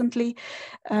changed recently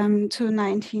to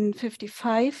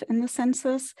 1955 in the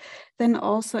census. Then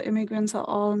also immigrants are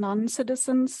all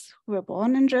non-citizens who were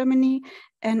born in Germany,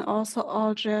 and also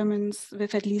all Germans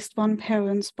with at least one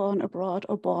parent born abroad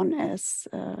or born as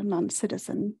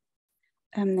non-citizen.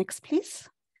 Next, please.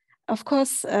 Of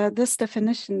course, this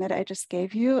definition that I just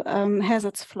gave you has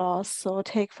its flaws. So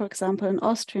take, for example, an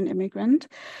Austrian immigrant.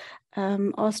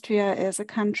 Austria is a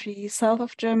country south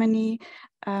of Germany.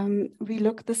 We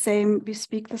look the same, we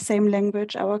speak the same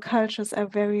language. Our cultures are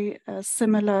very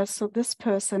similar. So this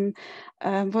person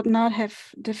would not have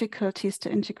difficulties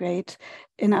to integrate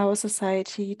in our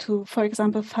society to, for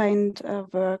example, find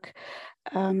work,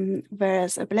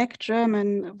 whereas a Black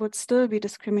German would still be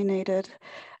discriminated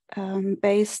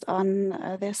based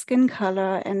on their skin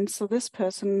color. And so this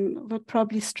person would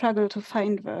probably struggle to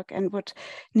find work and would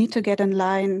need to get in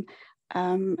line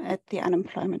at the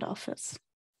unemployment office.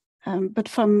 But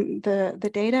from the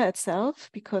data itself,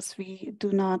 because we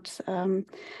do not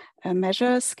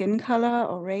measure skin color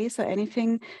or race or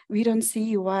anything, we don't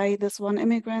see why this one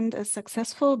immigrant is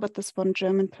successful, but this one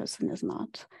German person is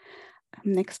not.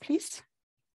 Next, please.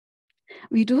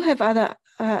 We do have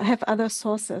other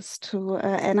sources to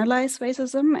analyze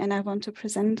racism, and I want to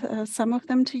present some of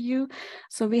them to you.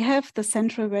 So we have the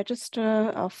Central Register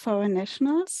of Foreign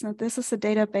Nationals. Now, this is a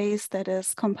database that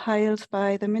is compiled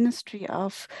by the Ministry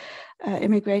of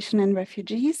Immigration and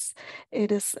Refugees.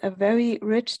 It is a very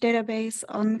rich database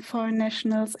on foreign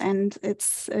nationals, and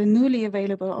it's newly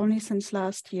available only since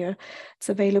last year. It's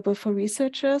available for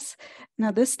researchers. Now,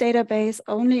 this database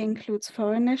only includes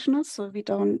foreign nationals, so we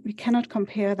cannot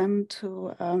compare them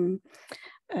to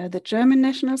the German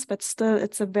nationals, but still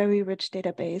it's a very rich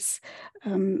database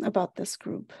about this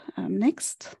group.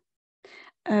 Next.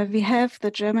 We have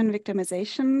the German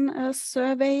victimization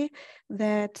survey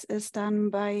that is done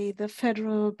by the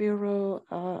Federal Bureau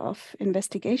of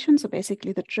Investigation, so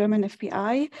basically the German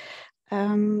FBI.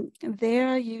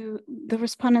 There, the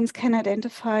respondents can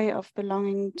identify of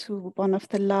belonging to one of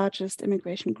the largest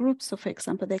immigration groups. So for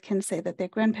example, they can say that their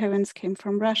grandparents came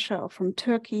from Russia or from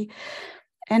Turkey.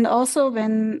 And also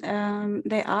when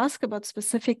they ask about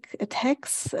specific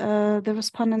attacks, the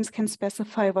respondents can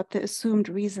specify what the assumed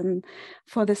reason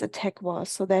for this attack was.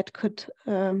 So that could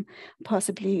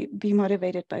possibly be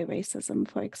motivated by racism,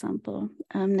 for example.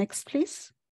 Next,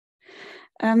 please.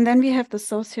 Then we have the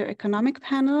socioeconomic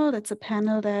panel. That's a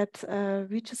panel that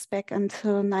reaches back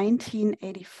until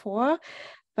 1984.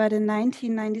 But in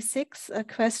 1996, a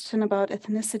question about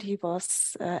ethnicity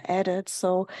was added.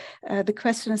 So the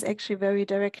question is actually very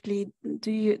directly,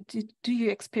 do you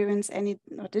experience any,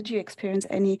 or did you experience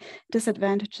any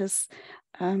disadvantages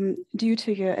due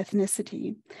to your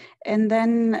ethnicity? And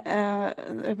then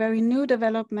a very new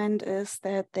development is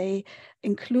that they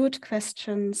include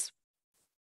questions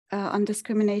on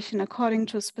discrimination according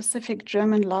to a specific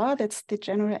German law. That's the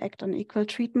General Act on Equal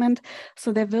Treatment.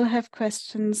 So they will have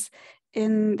questions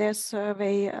in their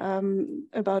survey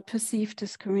about perceived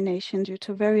discrimination due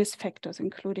to various factors,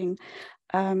 including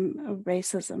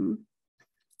racism.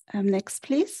 Next,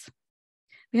 please.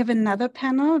 We have another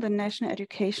panel, the National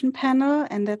Education Panel,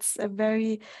 and that's a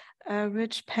very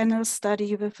rich panel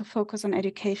study with a focus on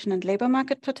education and labor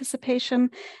market participation.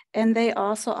 And they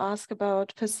also ask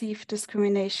about perceived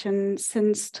discrimination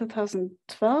since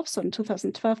 2012. So in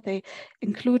 2012, they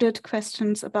included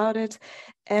questions about it.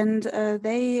 And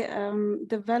they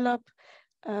develop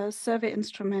survey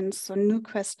instruments, so new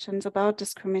questions about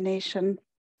discrimination.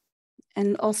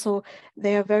 And also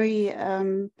they are very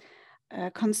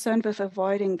concerned with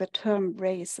avoiding the term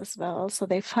race as well. So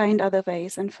they find other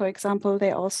ways. And for example,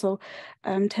 they also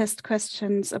test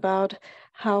questions about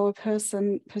how a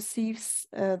person perceives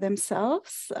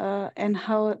themselves and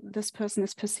how this person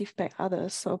is perceived by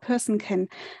others. So a person can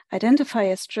identify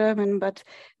as German, but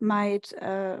might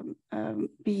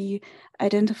be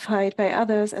identified by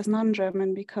others as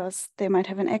non-German because they might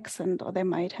have an accent or they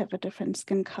might have a different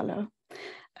skin color.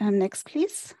 Next,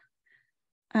 please.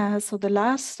 So the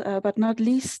last but not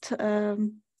least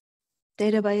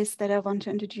database that I want to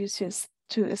introduce you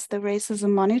to is the Racism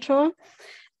Monitor.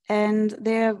 And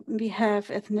there we have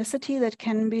ethnicity that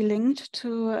can be linked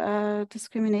to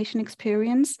discrimination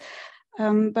experience,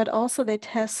 but also they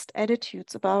test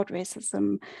attitudes about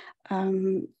racism.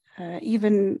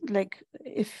 Even like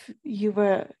if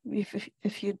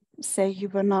you say you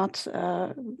were not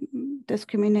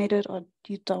discriminated or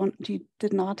you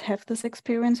did not have this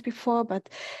experience before, but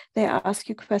they ask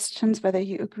you questions whether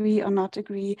you agree or not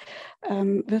agree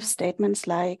with statements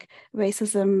like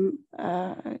racism,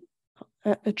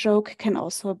 a joke can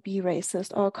also be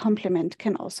racist, or a compliment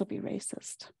can also be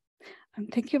racist.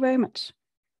 Thank you very much.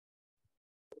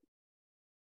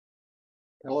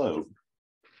 Hello.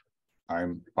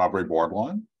 I'm Bobby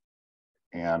Bordlon,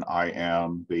 and I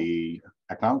am the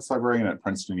economics librarian at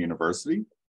Princeton University.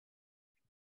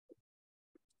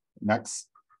 Next.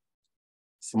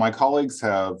 So my colleagues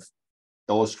have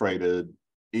illustrated,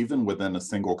 even within a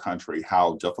single country,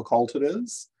 how difficult it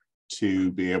is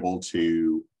to be able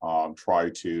to try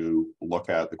to look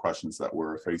at the questions that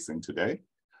we're facing today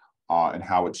and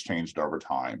how it's changed over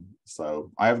time.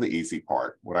 So I have the easy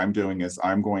part. What I'm doing is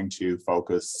I'm going to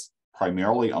focus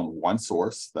primarily on one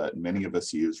source that many of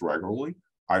us use regularly,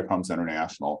 IPUMS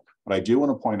International. But I do want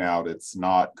to point out it's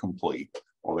not complete.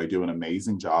 While they do an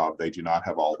amazing job, they do not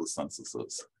have all the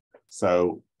censuses.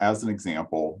 So as an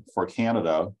example, for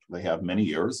Canada, they have many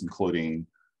years, including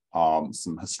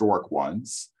some historic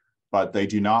ones, but they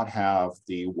do not have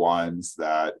the ones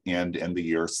that end in the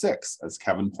year 6. As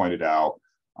Kevin pointed out,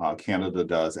 Canada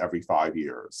does every 5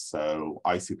 years. So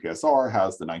ICPSR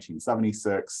has the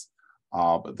 1976,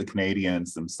 but the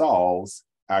Canadians themselves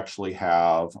actually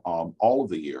have all of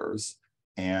the years.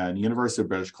 And University of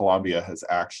British Columbia has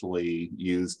actually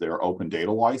used their open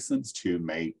data license to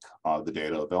make the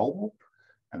data available.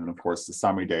 And then of course, the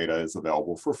summary data is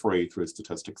available for free through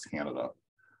Statistics Canada.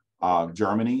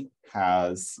 Germany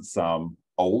has some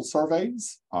old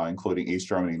surveys, including East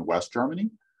Germany and West Germany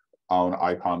on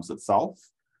IPUMS itself.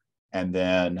 And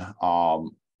then,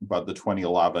 but the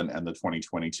 2011 and the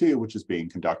 2022, which is being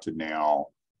conducted now,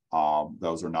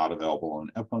 those are not available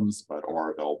on IPUMS, but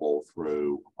are available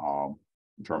through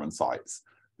German sites.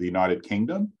 The United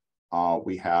Kingdom,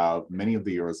 we have many of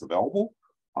the years available,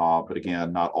 but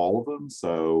again, not all of them.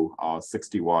 So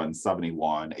 61,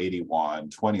 71, 81,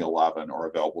 2011 are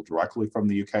available directly from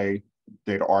the UK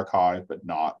Data Archive, but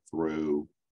not through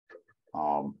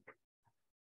IPUMs.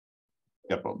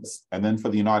 And then for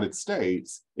the United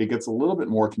States, it gets a little bit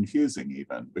more confusing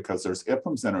even, because there's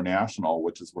IPUMs International,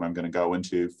 which is what I'm going to go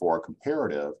into for a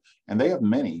comparative, and they have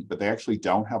many, but they actually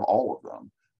don't have all of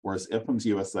them, whereas IPUMs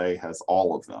USA has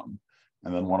all of them.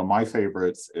 And then one of my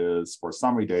favorites is for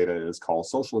summary data is called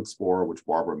Social Explorer, which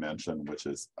Barbara mentioned, which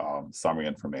is summary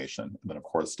information. And then of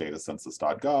course,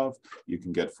 datacensus.gov, you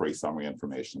can get free summary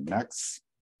information. Next.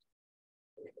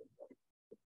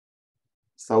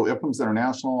 So IPUMs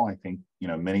International, I think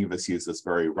many of us use this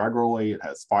very regularly. It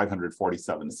has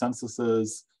 547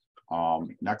 censuses.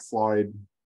 Next slide.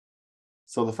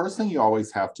 So the first thing you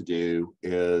always have to do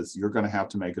is you're going to have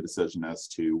to make a decision as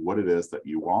to what it is that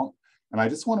you want. And I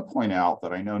just want to point out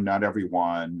that I know not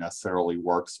everyone necessarily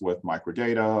works with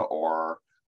microdata or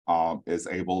is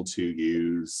able to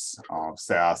use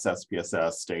SAS,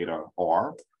 SPSS, data,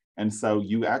 R. And so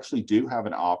you actually do have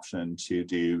an option to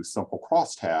do simple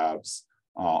crosstabs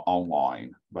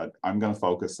online, but I'm going to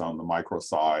focus on the micro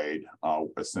side,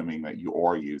 assuming that you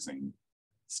are using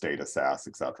Stata, SAS,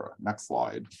 etc. Next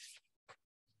slide.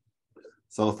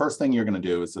 So the first thing you're going to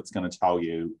do is it's going to tell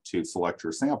you to select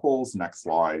your samples. Next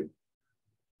slide.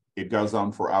 It goes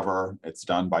on forever. It's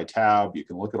done by tab. You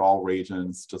can look at all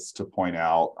regions just to point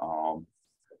out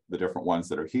the different ones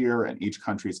that are here, and each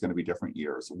country is going to be different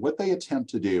years. What they attempt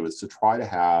to do is to try to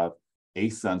have a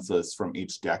census from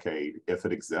each decade if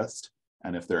it exists,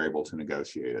 and if they're able to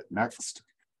negotiate it. Next.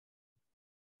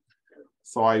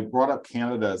 So I brought up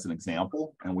Canada as an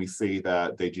example, and we see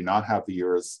that they do not have the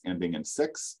years ending in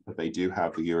 6, but they do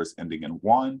have the years ending in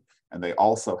 1, and they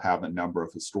also have a number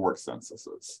of historic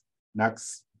censuses.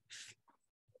 Next.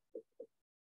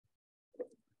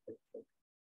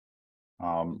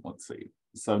 Let's see.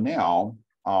 So now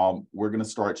we're going to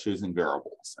start choosing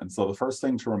variables. And so the first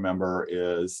thing to remember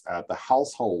is at the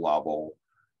household level,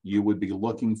 you would be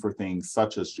looking for things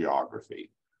such as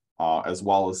geography, as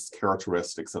well as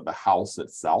characteristics of the house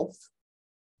itself.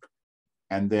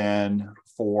 And then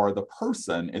for the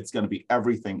person, it's going to be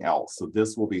everything else. So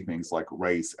this will be things like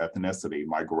race, ethnicity,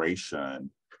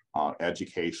 migration,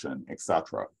 education,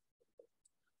 etc.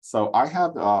 So I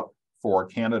have for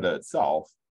Canada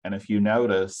itself, and if you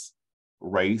notice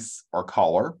race or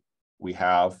color, we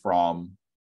have from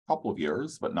a couple of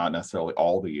years, but not necessarily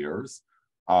all the years.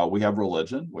 We have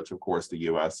religion, which of course the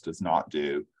US does not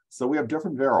do. So we have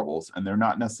different variables, and they're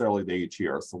not necessarily the each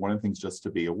year. So one of the things just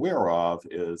to be aware of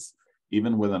is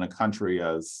even within a country,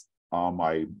 as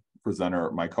my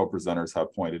co-presenters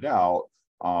have pointed out,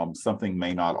 something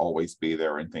may not always be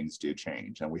there and things do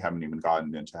change. And we haven't even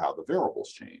gotten into how the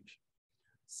variables change.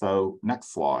 So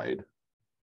next slide.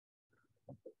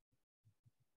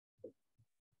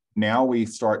 Now we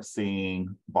start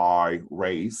seeing by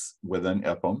race within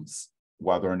IPUMs,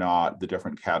 whether or not the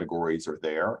different categories are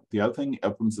there. The other thing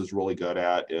IPUMs is really good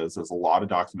at is there's a lot of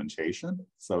documentation.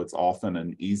 So it's often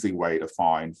an easy way to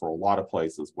find for a lot of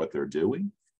places what they're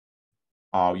doing.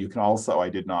 You can also, I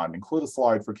did not include a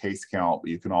slide for case count, but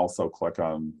you can also click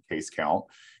on case count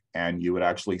and you would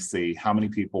actually see how many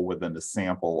people within the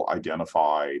sample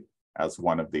identified as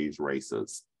one of these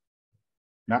races.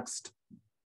 Next.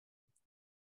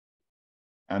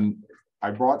 And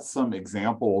I brought some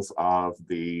examples of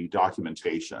the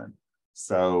documentation.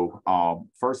 So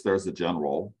first there's a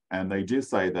general, and they do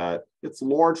say that it's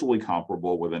largely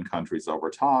comparable within countries over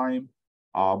time,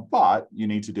 but you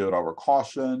need to do it over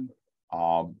caution.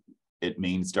 It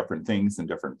means different things in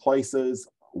different places.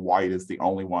 White is the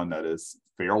only one that is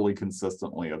fairly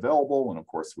consistently available. And of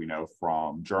course, we know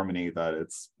from Germany that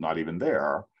it's not even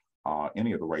there,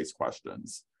 any of the race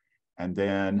questions. And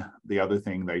then the other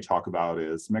thing they talk about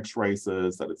is mixed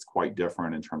races, that it's quite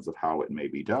different in terms of how it may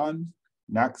be done.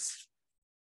 Next.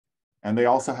 And they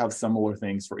also have similar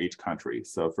things for each country.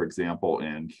 So for example,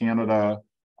 in Canada,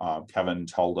 Kevin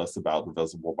told us about the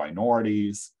visible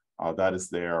minorities. That is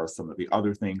there. Some of the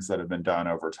other things that have been done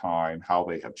over time, how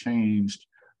they have changed.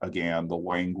 Again, the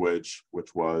language,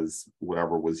 which was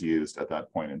whatever was used at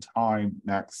that point in time.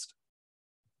 Next.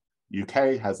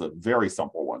 UK has a very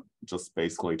simple one, just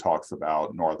basically talks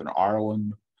about Northern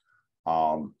Ireland.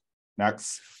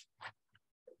 Next.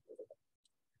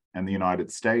 And the United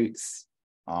States,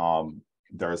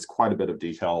 there's quite a bit of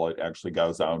detail. It actually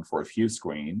goes on for a few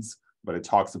screens, but it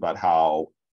talks about how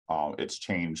it's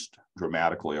changed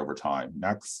dramatically over time.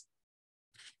 Next.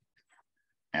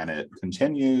 And it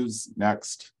continues.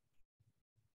 Next.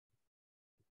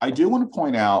 I do want to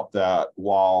point out that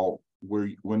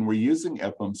when we're using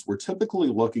IPUMs, we're typically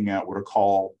looking at what are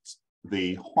called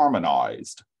the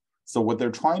harmonized. So what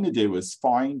they're trying to do is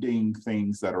finding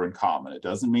things that are in common. It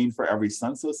doesn't mean for every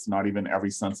census, not even every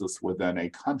census within a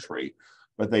country,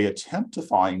 but they attempt to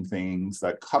find things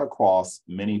that cut across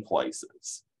many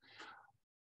places.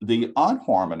 The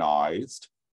unharmonized,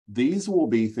 these will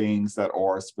be things that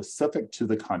are specific to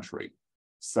the country.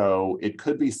 So it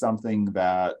could be something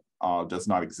that does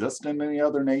not exist in any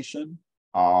other nation.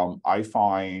 I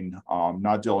find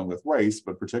not dealing with race,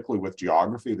 but particularly with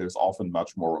geography, there's often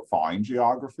much more refined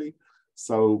geography.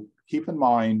 So keep in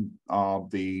mind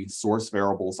the source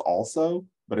variables also,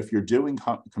 but if you're doing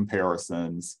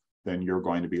comparisons, then you're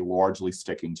going to be largely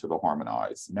sticking to the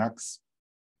harmonized. Next.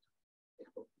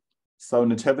 So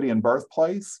nativity and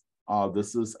birthplace,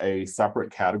 this is a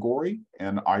separate category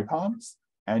in IPOMS,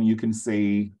 and you can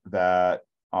see that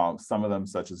some of them,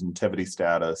 such as nativity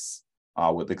status,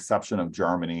 with the exception of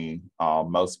Germany,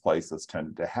 most places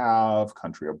tended to have.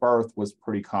 Country of birth was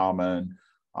pretty common,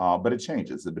 but it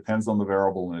changes. It depends on the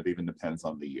variable, and it even depends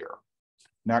on the year.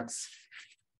 Next.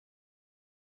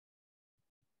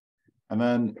 And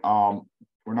then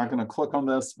we're not going to click on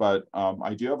this, but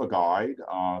I do have a guide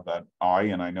that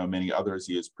and I know many others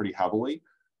use pretty heavily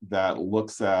that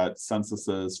looks at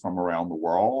censuses from around the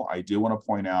world. I do want to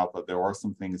point out that there are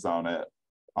some things on it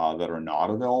that are not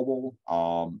available,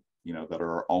 that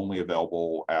are only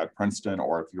available at Princeton,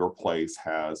 or if your place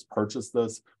has purchased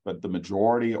this, but the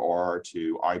majority are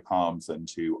to IPOMS and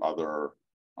to other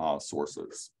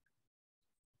sources.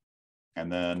 And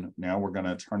then now we're going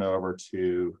to turn it over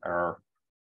to our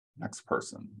next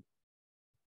person.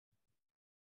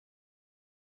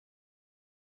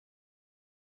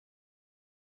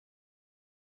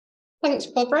 Thanks,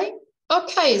 Bobby.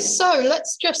 Okay, so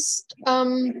let's just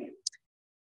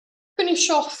finish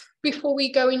off before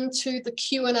we go into the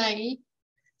Q&A.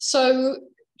 So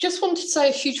just want to say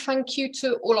a huge thank you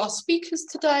to all our speakers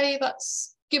today.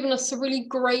 That's given us a really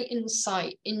great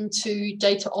insight into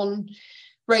data on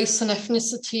race and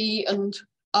ethnicity and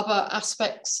other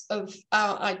aspects of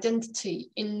our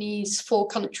identity in these 4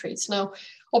 countries. Now,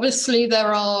 obviously,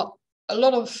 there are a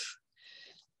lot of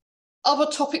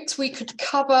other topics we could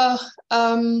cover,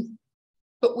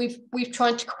 but we've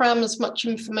tried to cram as much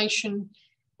information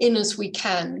in as we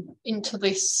can into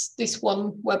this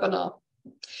one webinar.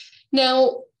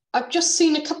 Now, I've just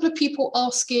seen a couple of people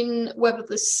asking whether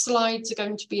the slides are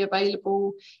going to be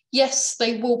available. Yes,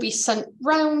 they will be sent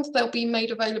round. They'll be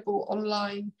made available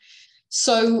online.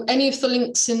 So any of the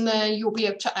links in there, you'll be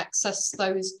able to access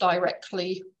those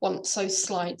directly once those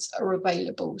slides are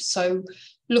available. So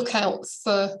look out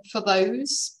for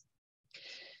those.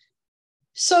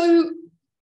 So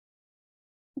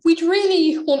we'd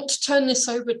really want to turn this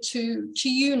over to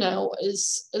you now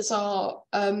as our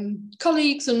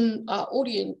colleagues and our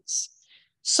audience.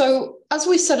 So as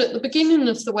we said at the beginning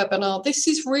of the webinar, this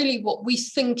is really what we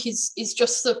think is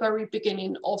just the very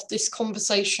beginning of this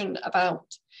conversation about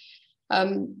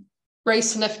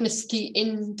race and ethnicity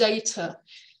in data.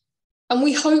 And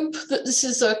we hope that this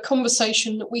is a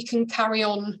conversation that we can carry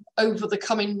on over the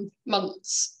coming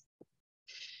months.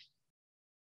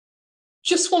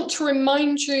 Just want to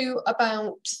remind you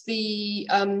about the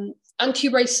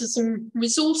Anti-Racism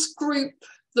Resource Group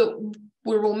that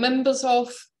we're all members of.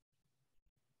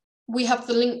 We have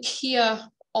the link here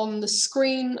on the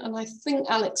screen, and I think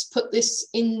Alex put this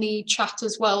in the chat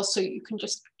as well, so you can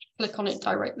just click on it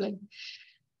directly.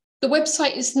 The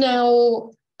website is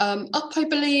now up, I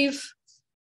believe.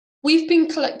 We've been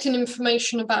collecting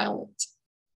information about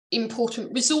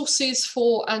important resources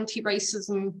for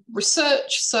anti-racism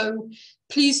research, so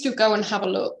please do go and have a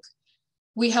look.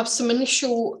 We have some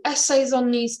initial essays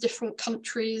on these different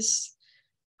countries,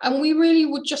 and we really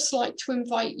would just like to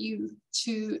invite you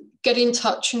to get in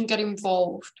touch and get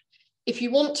involved. If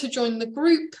you want to join the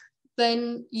group,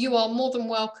 then you are more than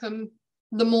welcome.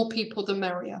 The more people, the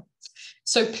merrier.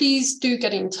 So please do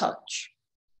get in touch.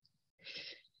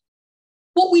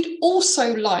 What we'd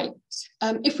also like,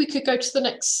 if we could go to the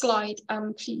next slide,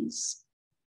 please.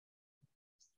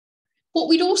 What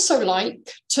we'd also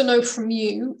like to know from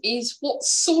you is what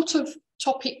sort of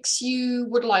topics you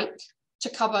would like to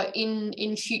cover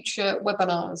in future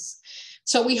webinars.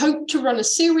 So we hope to run a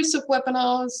series of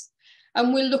webinars,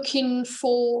 and we're looking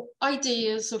for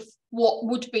ideas of what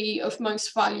would be of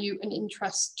most value and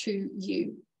interest to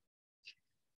you.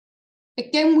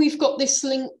 Again, we've got this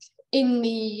link in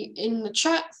the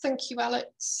chat. Thank you,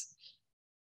 Alex.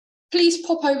 Please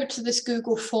pop over to this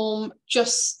Google form,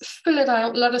 just fill it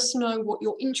out, let us know what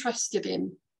you're interested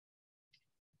in.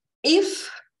 If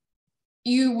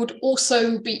you would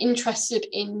also be interested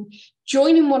in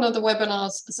joining one of the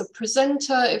webinars as a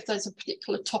presenter, if there's a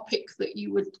particular topic that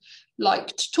you would like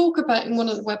to talk about in one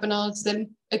of the webinars, then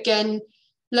again,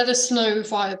 let us know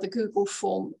via the Google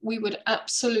form. We would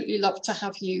absolutely love to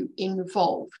have you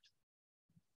involved.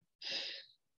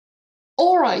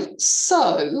 All right,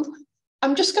 so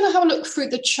I'm just going to have a look through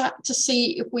the chat to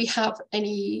see if we have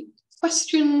any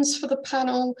questions for the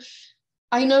panel.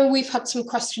 I know we've had some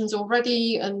questions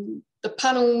already, and the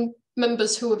panel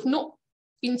members who have not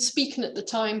been speaking at the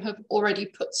time have already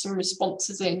put some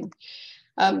responses in.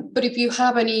 But if you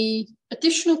have any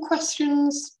additional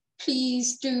questions,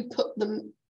 please do put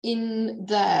them in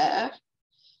there.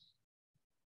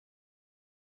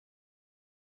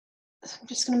 I'm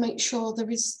just going to make sure there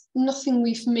is nothing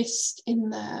we've missed in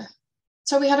there.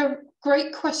 So we had a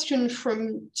great question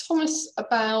from Thomas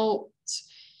about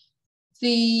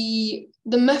the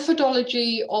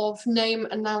methodology of name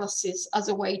analysis as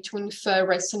a way to infer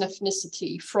race and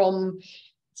ethnicity from,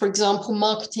 for example,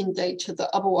 marketing data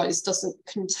that otherwise doesn't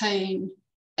contain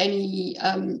any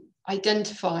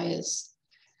identifiers.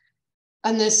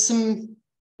 And there's some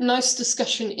nice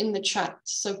discussion in the chat,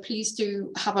 so please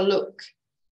do have a look.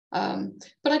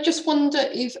 But I just wonder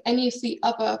if any of the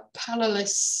other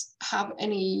panelists have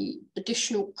any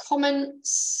additional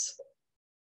comments.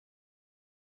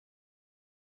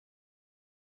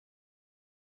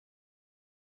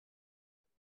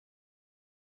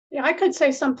 Yeah, I could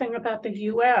say something about the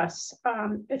US.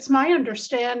 It's my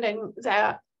understanding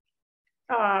that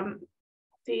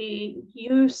the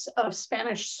use of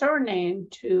Spanish surname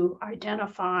to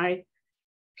identify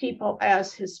people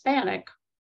as Hispanic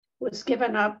was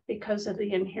given up because of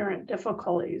the inherent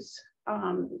difficulties.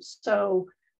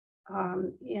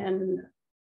 In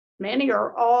many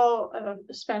or all of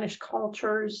the Spanish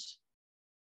cultures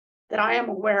that I am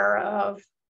aware of,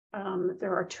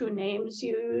 there are two names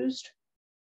used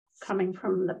coming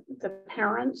from the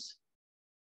parents.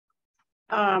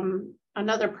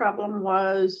 Another problem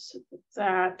was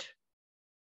that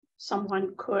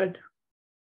someone could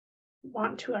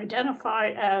want to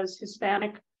identify as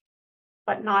Hispanic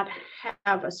but not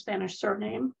have a Spanish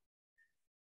surname,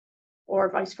 or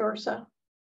vice versa.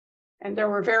 And there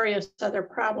were various other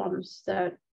problems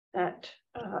that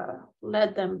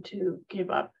led them to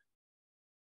give up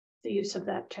the use of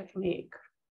that technique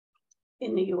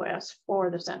in the US for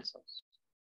the census.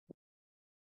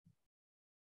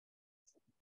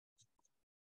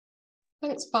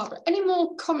 Thanks, Barbara. Any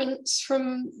more comments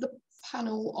from the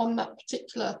panel on that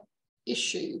particular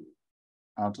issue?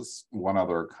 Just one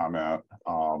other comment.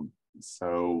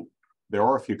 So there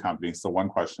are a few companies. So one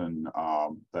question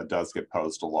that does get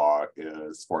posed a lot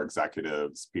is for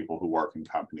executives, people who work in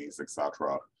companies,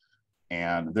 etc.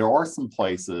 And there are some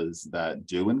places that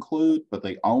do include, but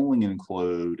they only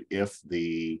include if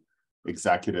the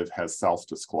executive has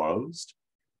self-disclosed.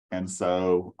 And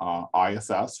so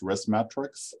ISS risk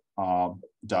metrics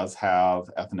does have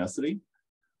ethnicity.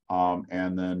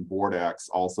 And then BoardX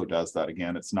also does that.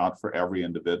 Again, it's not for every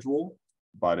individual,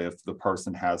 but if the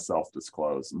person has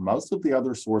self-disclosed. Most of the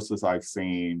other sources I've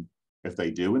seen, if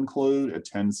they do include, it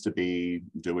tends to be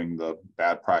doing the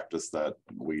bad practice that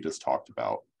we just talked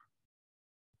about.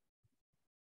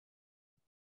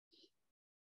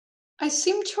 I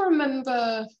seem to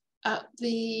remember at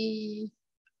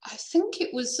I think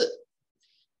it was at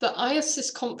the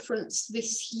IASSIST conference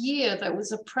this year, there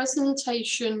was a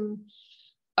presentation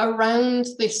around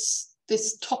this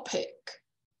topic.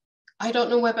 I don't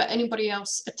know whether anybody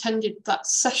else attended that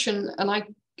session, and I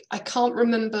can't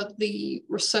remember the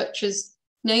researcher's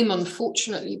name,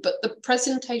 unfortunately, but the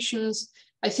presentations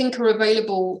I think are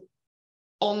available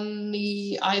on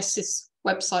the IASSIST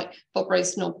website. Bob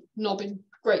raised nobbing,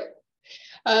 great.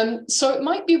 So it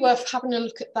might be worth having a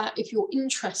look at that if you're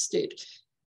interested.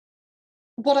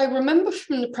 What I remember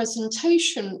from the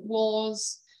presentation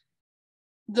was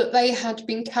that they had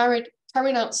been carrying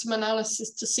out some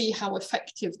analysis to see how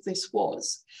effective this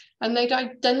was. And they'd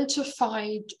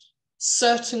identified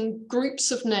certain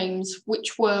groups of names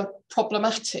which were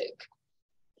problematic.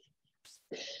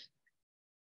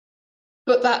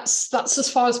 But that's as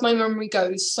far as my memory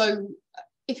goes. So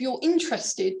if you're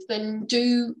interested, then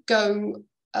do go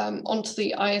onto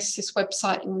the IASSIST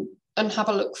website and have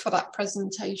a look for that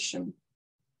presentation.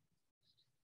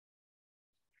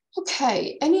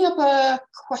 Okay, any other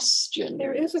questions?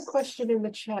 There is a question in the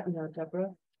chat now,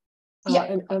 Deborah.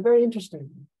 Yeah. And very interesting.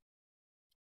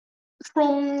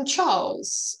 From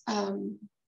Charles.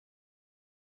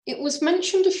 It was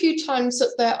mentioned a few times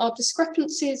that there are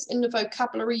discrepancies in the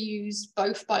vocabulary used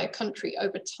both by a country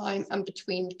over time and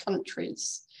between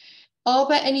countries. Are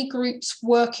there any groups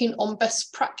working on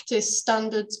best practice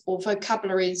standards or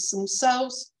vocabularies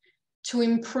themselves to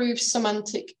improve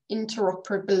semantic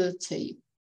interoperability?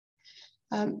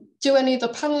 Do any of the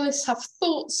panelists have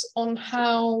thoughts on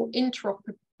how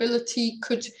interoperability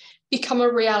could become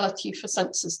a reality for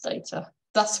census data?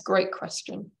 That's a great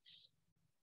question.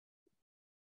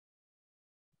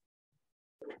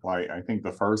 I think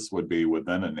the first would be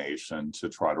within a nation to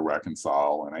try to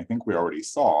reconcile. And I think we already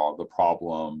saw the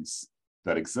problems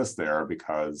that exist there,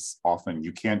 because often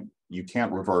you can't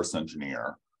reverse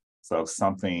engineer. So if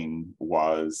something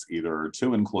was either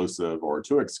too inclusive or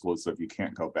too exclusive, you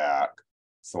can't go back.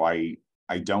 So I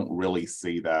don't really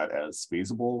see that as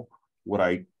feasible. What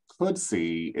I could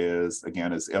see is,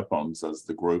 again, is IPMS as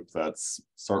the group that's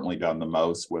certainly done the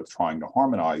most with trying to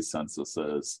harmonize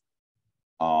censuses.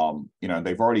 You know,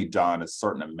 they've already done a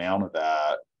certain amount of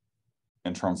that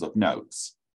in terms of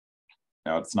notes.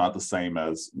 Now, it's not the same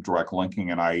as direct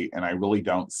linking, and I really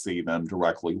don't see them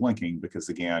directly linking, because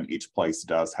again, each place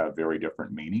does have very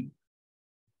different meaning.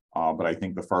 But I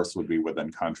think the first would be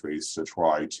within countries to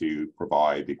try to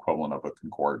provide the equivalent of a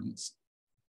concordance.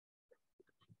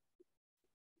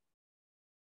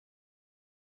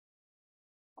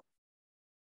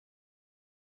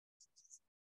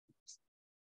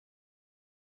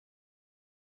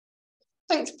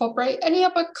 Thanks, Bob Ray. Any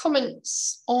other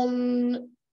comments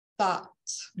on that?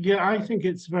 Yeah, I think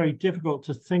it's very difficult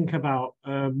to think about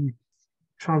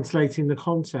translating the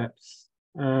concepts.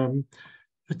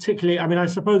 Particularly, I mean, I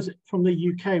suppose from the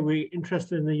UK, we're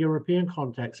interested in the European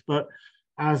context, but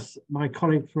as my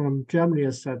colleague from Germany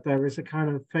has said, there is a kind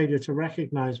of failure to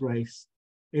recognize race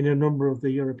in a number of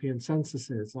the European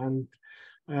censuses. And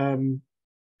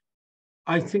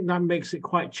I think that makes it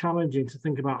quite challenging to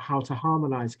think about how to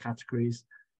harmonize categories,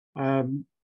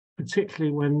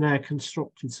 particularly when they're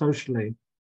constructed socially,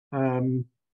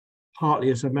 partly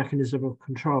as a mechanism of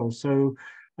control. So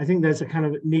I think there's a kind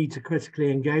of need to critically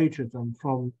engage with them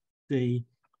from the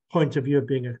point of view of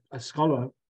being a scholar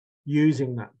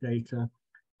using that data.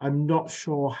 I'm not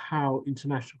sure how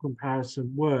international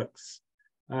comparison works,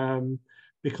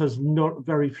 because not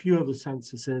very few of the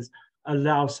censuses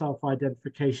allow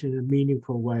self-identification in a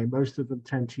meaningful way. Most of them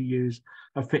tend to use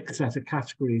a fixed set of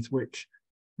categories, which,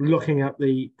 looking at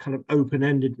the kind of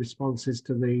open-ended responses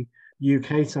to the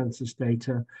UK census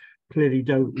data, clearly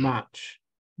don't match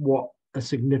what a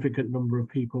significant number of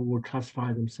people would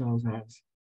classify themselves as.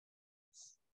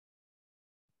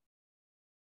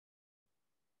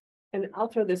 And I'll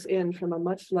throw this in from a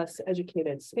much less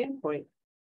educated standpoint.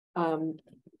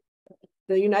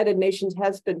 The United Nations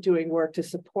has been doing work to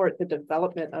support the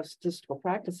development of statistical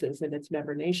practices in its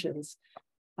member nations.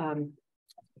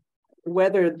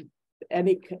 Whether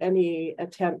any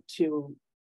attempt to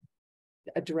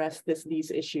address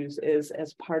these issues is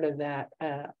as part of that,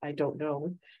 I don't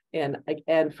know. And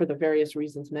for the various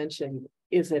reasons mentioned,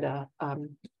 is it a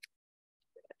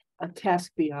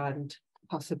task beyond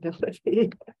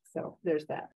possibility? So there's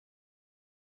that.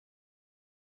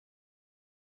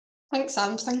 Thanks,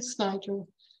 Anne. Thanks, Nigel.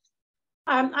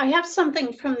 I have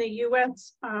something from the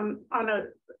US on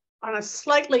a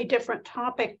slightly different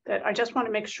topic that I just want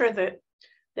to make sure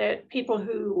that people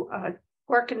who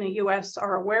work in the US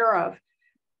are aware of.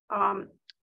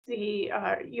 The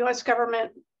US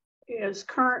government is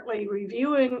currently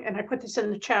reviewing, and I put this in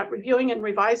the chat, reviewing and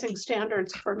revising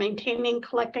standards for maintaining,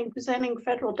 collecting, presenting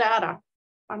federal data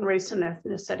on race and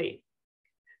ethnicity.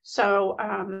 So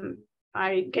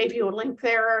I gave you a link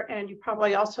there, and you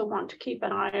probably also want to keep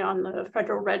an eye on the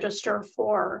Federal Register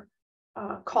for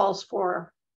calls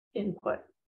for input.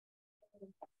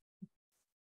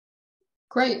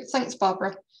 Great, thanks,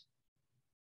 Barbara.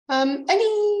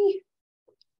 Any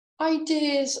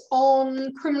ideas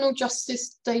on criminal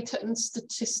justice data and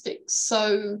statistics?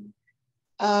 So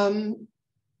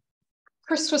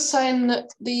Chris was saying that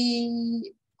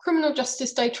the Criminal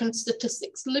Justice Data and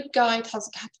Statistics LibGuide has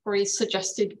a category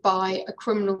suggested by a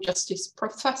criminal justice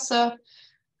professor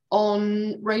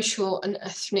on racial and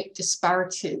ethnic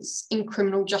disparities in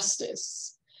criminal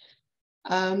justice.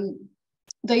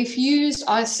 They've used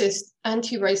IASSIST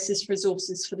Anti-Racist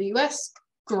Resources for the US.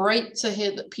 Great to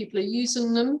hear that people are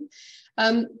using them.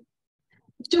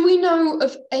 Do we know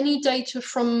of any data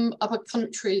from other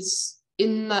countries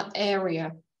in that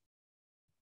area?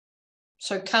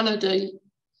 So Canada,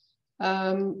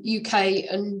 UK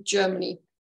and Germany,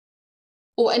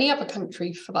 or any other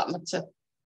country for that matter.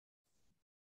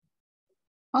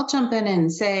 I'll jump in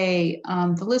and say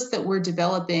the list that we're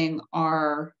developing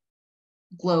are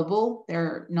global.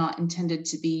 They're not intended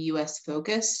to be US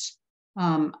focused.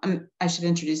 I should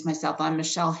introduce myself. I'm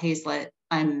Michelle Hazlett.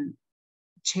 I'm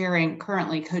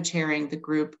currently co-chairing the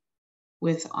group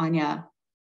with Anya.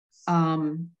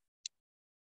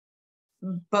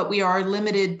 But we are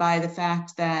limited by the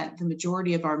fact that the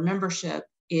majority of our membership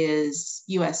is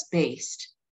US based.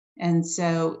 And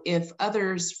so if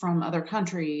others from other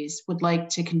countries would like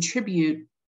to contribute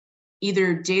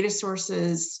either data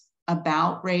sources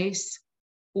about race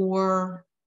or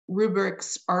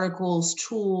rubrics, articles,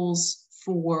 tools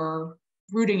for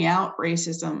rooting out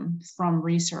racism from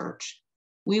research.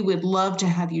 We would love to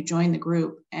have you join the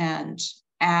group and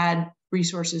add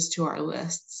resources to our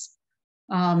lists.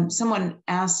 Someone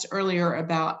asked earlier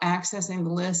about accessing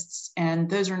the lists, and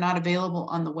those are not available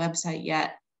on the website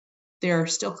yet. They're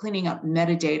still cleaning up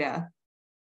metadata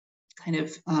kind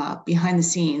of behind the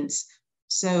scenes.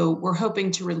 So we're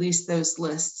hoping to release those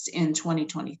lists in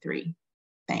 2023.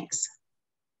 Thanks.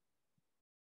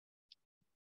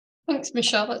 Thanks,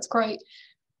 Michelle. That's great.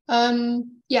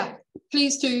 Yeah,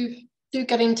 please do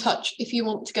get in touch if you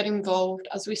want to get involved.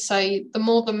 As we say, the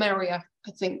more the merrier,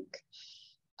 I think.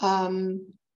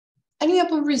 Any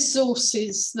other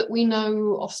resources that we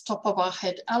know off the top of our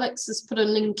head? Alex has put a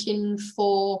link in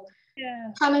for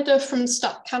Canada from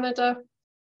Stat Canada.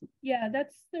 Yeah,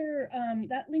 that's their,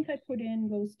 that link I put in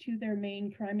goes to their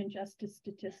main crime and justice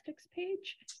statistics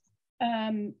page.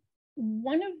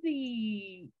 One of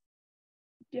the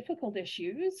difficult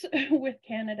issues with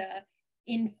Canada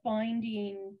in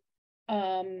finding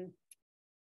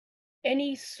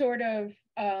any sort of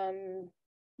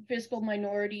visible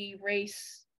minority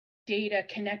race data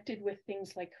connected with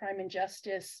things like crime and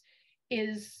justice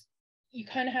is you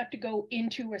kind of have to go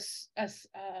into a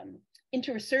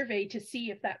survey to see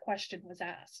if that question was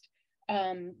asked,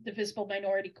 the visible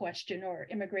minority question or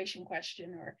immigration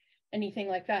question or anything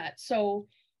like that. So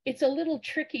it's a little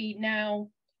tricky. Now,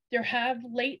 there have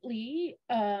lately,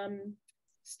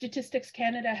 Statistics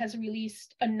Canada has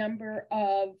released a number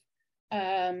of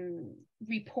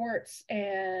reports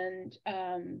and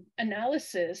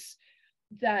analysis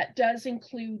that does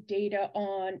include data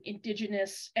on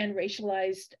Indigenous and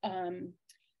racialized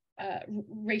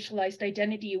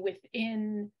identity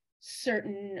within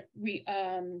certain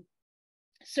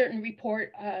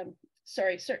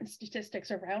certain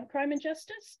statistics around crime and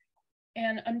justice.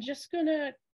 And I'm just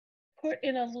gonna put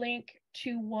in a link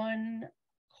to one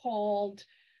called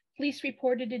Police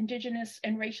Reported Indigenous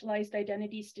and Racialized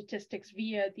Identity Statistics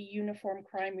via the Uniform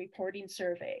Crime Reporting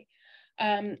Survey.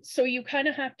 So you kind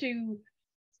of have to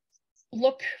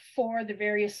look for the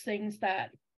various things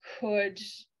that could,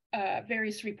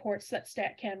 various reports that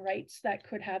StatCan writes that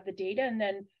could have the data, and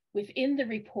then within the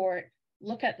report,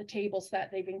 look at the tables that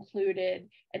they've included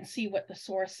and see what the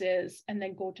source is, and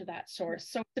then go to that source.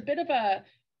 So it's a bit of a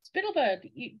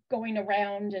going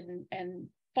around and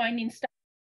finding stuff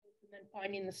and then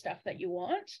finding the stuff that you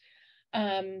want.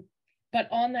 But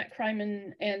on that crime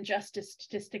and justice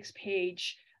statistics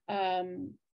page,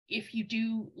 if you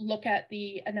do look at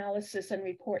the analysis and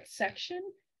report section,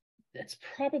 that's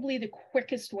probably the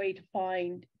quickest way to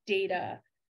find data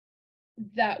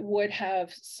that would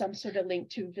have some sort of link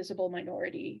to visible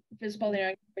minorities,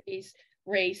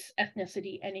 race,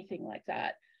 ethnicity, anything like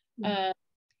that.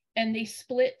 And they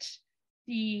split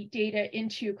the data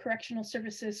into correctional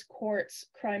services, courts,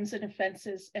 crimes and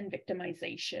offenses, and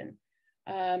victimization.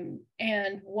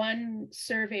 And one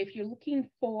survey, if you're looking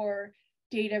for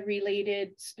data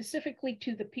related specifically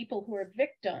to the people who are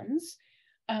victims,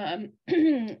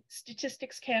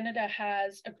 Statistics Canada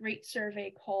has a great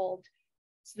survey called,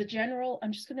 it's the General,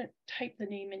 I'm just going to type the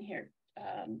name in here,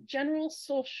 General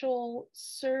Social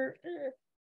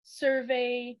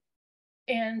Survey,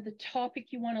 and the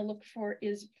topic you want to look for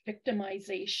is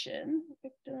victimization.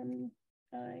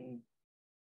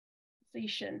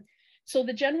 So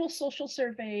the General Social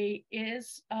Survey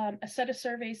is a set of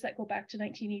surveys that go back to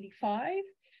 1985,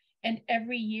 and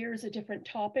every year is a different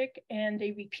topic, and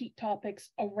they repeat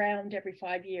topics around every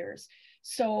 5 years.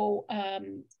 So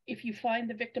if you find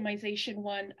the victimization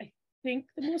one, I think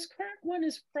the most current one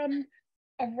is from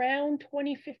around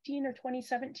 2015 or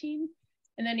 2017.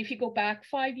 And then if you go back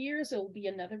 5 years, it'll be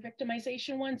another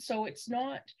victimization one. So it's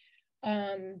not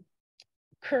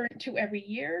current to every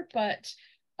year, but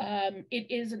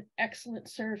it is an excellent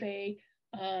survey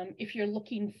if you're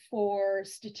looking for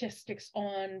statistics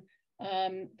on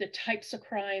the types of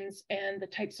crimes and the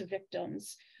types of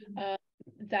victims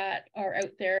that are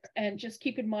out there. And just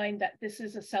keep in mind that this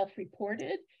is a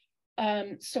self-reported,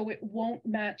 so it won't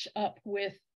match up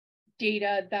with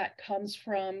data that comes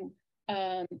from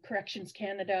Corrections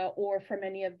Canada or from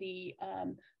any of the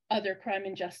other crime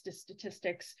and justice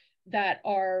statistics that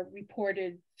are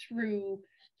reported through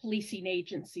policing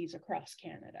agencies across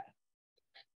Canada.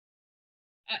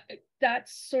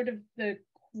 That's sort of the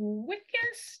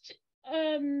quickest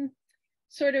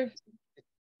sort of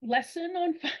lesson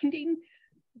on finding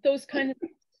those kind of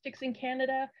statistics in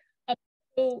Canada.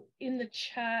 So in the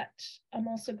chat, I'm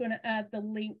also going to add the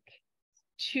link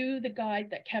to the guide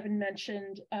that Kevin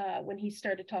mentioned when he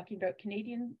started talking about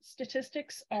Canadian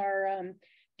statistics, our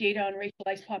data on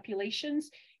racialized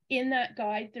populations. in that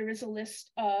guide, there is a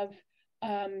list of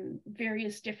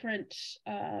various different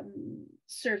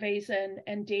surveys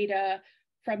and data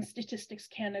from Statistics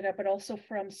Canada, but also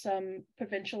from some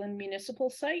provincial and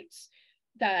municipal sites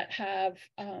that have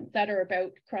that are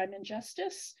about crime and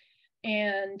justice.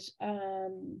 And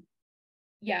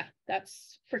yeah,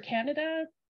 that's for Canada.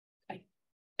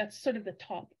 That's sort of the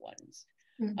top ones.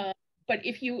 But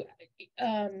if you,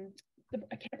 I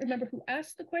can't remember who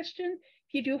asked the question.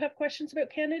 If you do have questions about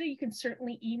Canada, you can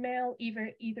certainly email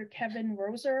either Kevin,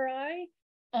 Rosa, or I.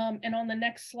 And on the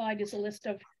next slide is a list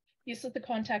of, this is the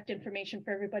contact information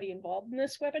for everybody involved in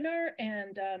this webinar.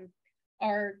 And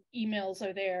our emails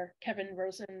are there. Kevin,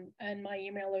 Rosa, and my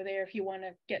email are there if you want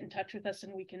to get in touch with us,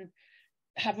 and we can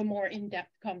have a more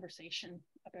in-depth conversation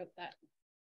about that.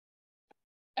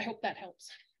 I hope that helps.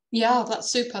 Yeah, that's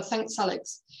super. Thanks,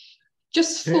 Alex.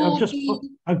 Just for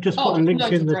I've just put a link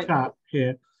in the chat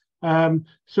here.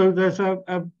 So there's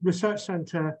a research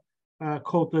centre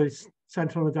called the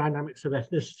Centre on the Dynamics of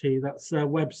Ethnicity. That's their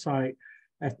website,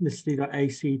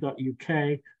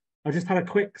 ethnicity.ac.uk. I just had a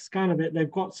quick scan of it.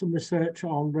 They've got some research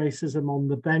on racism on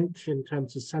the bench in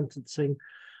terms of sentencing.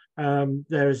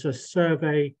 There is a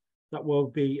survey that will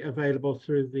be available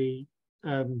through the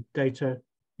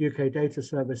UK Data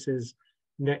Services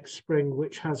next spring,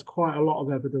 which has quite a lot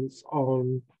of evidence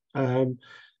on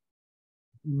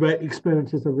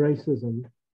experiences of racism.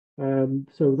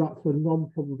 So that's a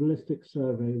non-probabilistic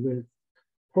survey with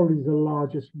probably the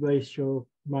largest racial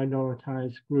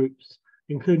minoritized groups,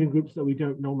 including groups that we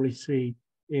don't normally see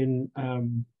in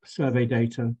survey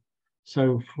data.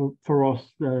 So for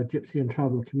us, the Gypsy and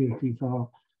tribal communities are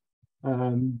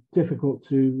difficult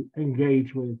to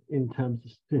engage with in terms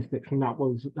of statistics, and that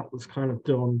was kind of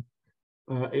done.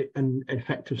 An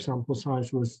effective sample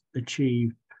size was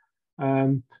achieved.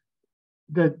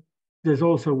 There's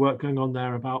also work going on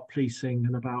there about policing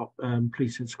and about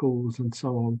policing schools and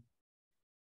so on.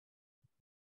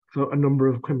 So a number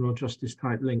of criminal justice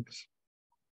type links.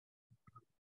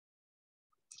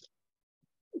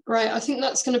 Great. I think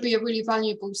that's going to be a really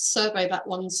valuable survey, that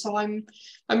one. So I'm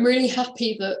really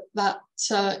happy that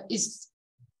is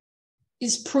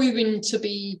proving to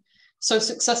be so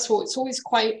successful. It's always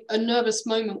quite a nervous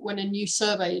moment when a new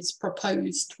survey is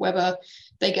proposed, whether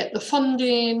they get the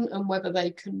funding and whether they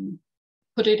can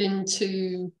put it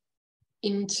into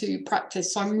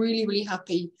practice. So I'm really, really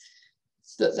happy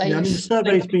that they. Yeah, I mean, the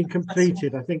survey's been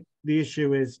completed. I think the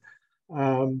issue is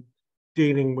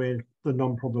dealing with the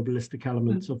non-probabilistic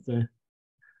elements of the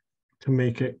to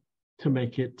make it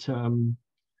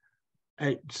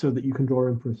so that you can draw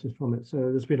inferences from it. So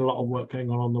there's been a lot of work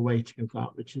going on the weighting of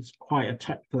that, which is quite a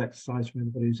technical exercise for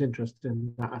anybody who's interested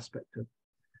in that aspect of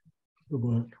the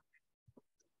work.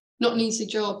 Not an easy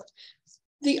job.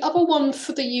 The other one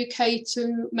for the UK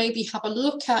to maybe have a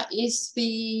look at is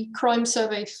the crime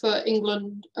survey for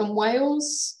England and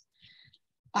Wales.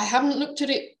 I haven't looked at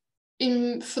it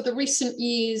for the recent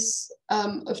years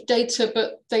of data,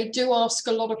 but they do ask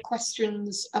a lot of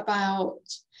questions about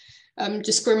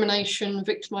discrimination,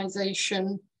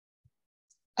 victimization,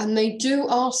 and they do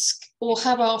ask, or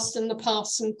have asked in the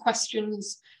past, some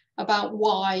questions about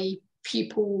why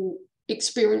people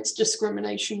experience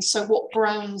discrimination. So what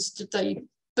grounds did they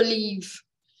believe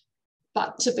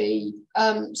that to be?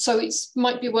 So it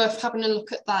might be worth having a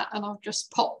look at that, and I'll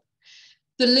just pop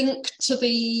the link to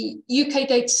the UK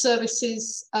Data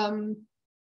Services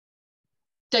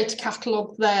data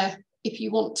catalogue there if you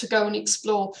want to go and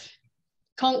explore.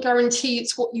 Can't guarantee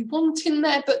it's what you want in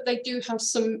there, but they do have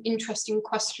some interesting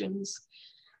questions.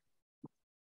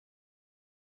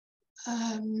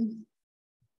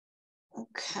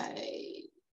 Okay.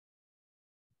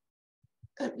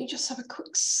 Let me just have a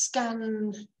quick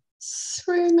scan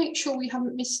through, make sure we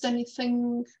haven't missed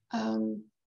anything.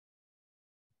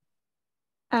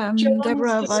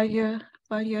 Deborah,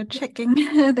 while you're checking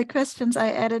the questions,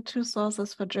 I added 2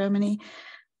 sources for Germany.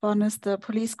 One is the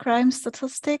police crime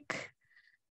statistic.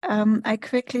 I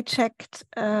quickly checked,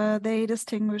 they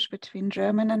distinguish between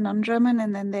German and non-German,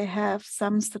 and then they have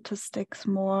some statistics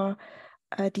more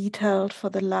detailed for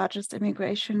the largest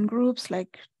immigration groups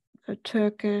like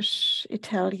Turkish,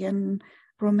 Italian,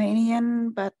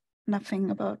 Romanian, but nothing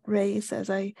about race, as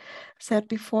I said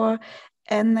before.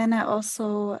 And then I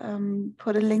also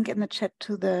put a link in the chat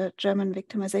to the German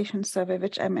victimization survey,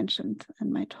 which I mentioned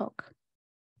in my talk.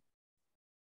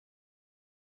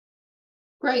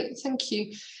 Great, thank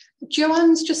you.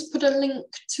 Joanne's just put a link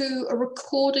to a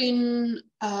recording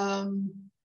for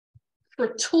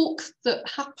a talk that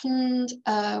happened,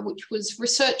 which was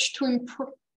research to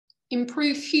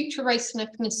improve future race and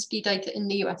ethnicity data in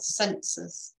the US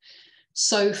Census.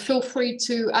 So feel free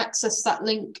to access that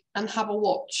link and have a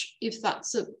watch if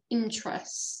that's of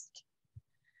interest.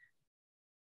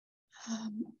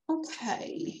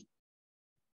 Okay.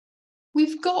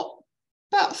 We've got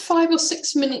about 5 or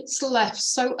 6 minutes left.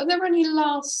 So are there any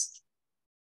last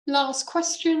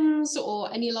questions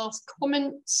or any last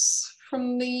comments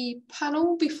from the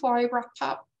panel before I wrap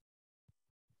up?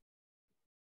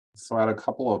 So I had a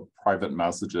couple of private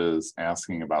messages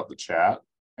asking about the chat.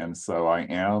 And so I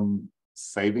am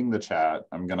saving the chat.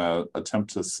 I'm going to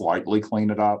attempt to slightly clean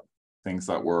it up. Things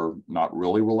that were not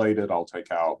really related, I'll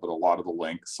take out, but a lot of the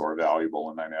links are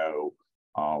valuable and I know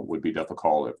would be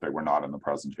difficult if they were not in the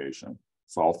presentation.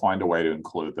 So I'll find a way to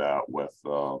include that with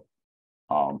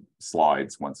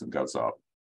slides once it goes up.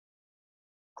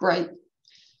 Great.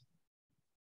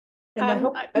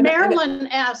 Marilyn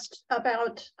asked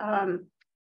about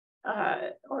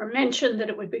or mentioned that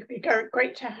it would be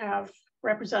great to have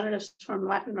representatives from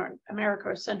Latin America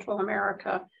or Central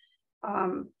America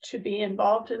to be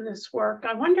involved in this work.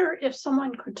 I wonder if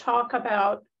someone could talk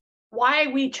about why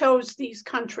we chose these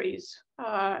countries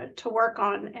to work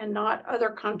on and not other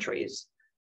countries.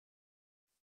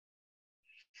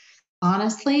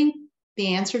 Honestly,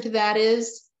 the answer to that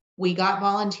is we got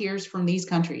volunteers from these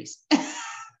countries.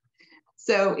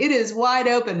 So it is wide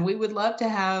open. We would love to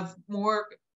have more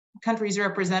countries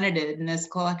represented in this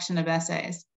collection of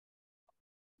essays.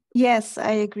 Yes,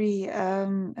 I agree.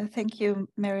 Thank you,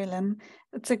 Marilyn.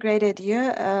 It's a great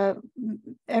idea.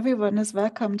 Everyone is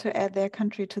welcome to add their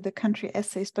country to the country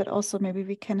essays, but also maybe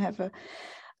we can have a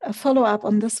follow-up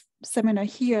on this seminar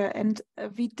here. And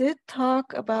we did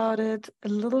talk about it a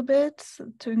little bit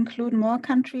to include more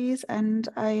countries. And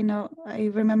I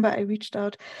remember I reached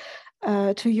out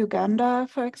to Uganda,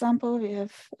 for example. We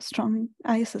have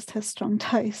IASSIST has strong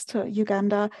ties to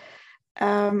Uganda.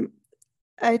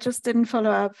 I just didn't follow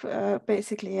up.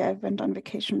 Basically, I went on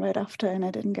vacation right after and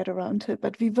I didn't get around to it.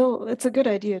 But it's a good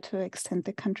idea to extend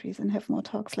the countries and have more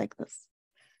talks like this.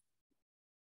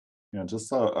 Yeah,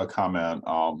 just a comment.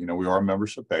 We are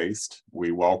membership based.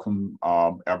 We welcome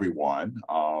everyone.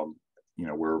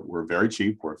 We're very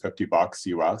cheap. We're $50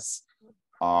 US,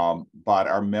 but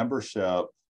our membership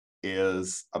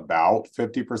is about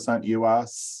 50%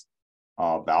 US,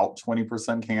 about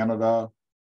 20% Canada,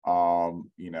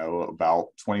 about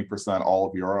 20% all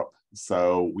of Europe.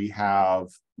 So we have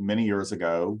many years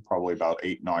ago, probably about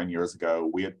 8-9 years ago,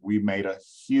 we made a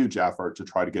huge effort to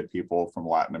try to get people from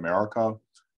Latin America.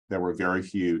 There were very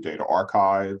few data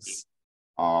archives.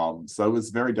 So it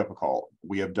was very difficult.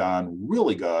 We have done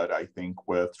really good, I think,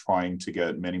 with trying to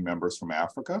get many members from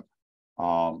Africa.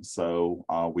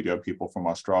 We do have people from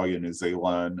Australia, New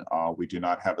Zealand. We do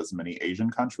not have as many Asian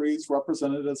countries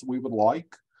represented as we would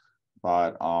like.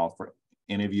 But for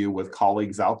any of you with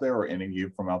colleagues out there or any of you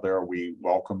from out there, we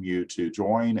welcome you to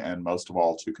join and most of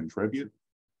all to contribute.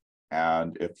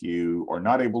 And if you are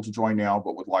not able to join now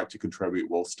but would like to contribute,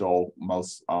 we'll still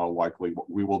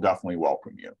we will definitely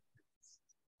welcome you.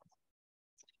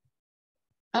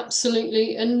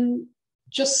 Absolutely. And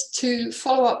just to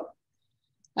follow up,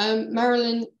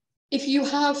 Marilyn, if you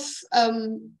have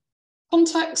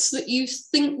contacts that you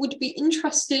think would be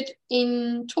interested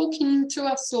in talking to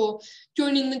us or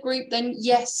joining the group, then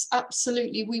yes,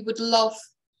 absolutely, we would love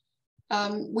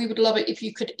it if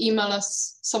you could email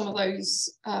us some of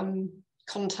those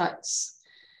contacts.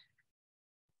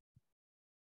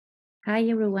 Hi,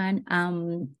 everyone.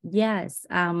 Yes,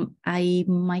 I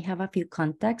might have a few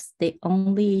contacts. The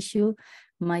only issue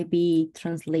might be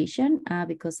translation,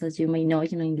 because as you may know,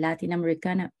 in Latin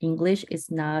American, English is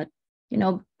not,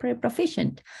 very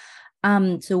proficient.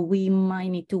 So we might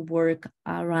need to work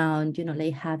around,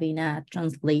 having a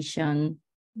translation,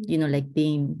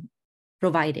 being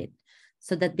provided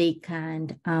so that they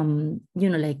can,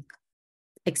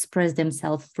 express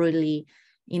themselves freely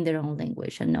in their own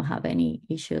language and not have any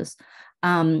issues.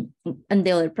 And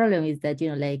the other problem is that,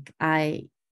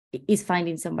 is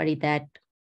finding somebody that,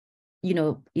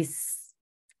 is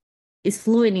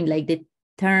fluent in the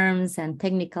terms and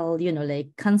technical,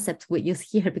 concepts we use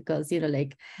here, because,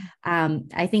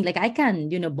 I think I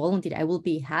can, volunteer, I will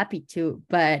be happy to,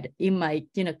 but it might,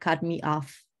 cut me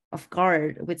off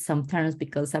guard with some terms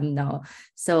because I'm not.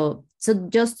 So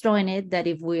just throwing it that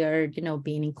if we are,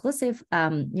 being inclusive,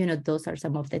 those are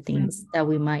some of the things that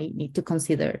we might need to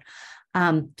consider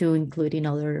to include in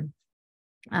other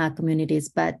communities.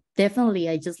 But definitely,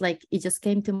 it just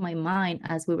came to my mind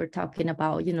as we were talking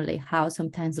about, how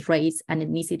sometimes race and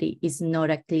ethnicity is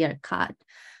not a clear cut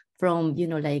from,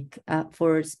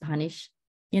 for Spanish,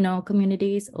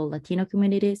 communities or Latino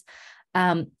communities.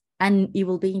 And it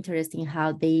will be interesting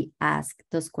how they ask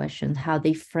those questions, how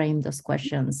they frame those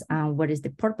questions, what is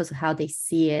the purpose, how they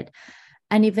see it.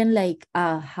 And even like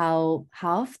how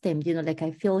often, you know, like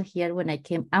I feel here when I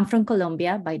came, I'm from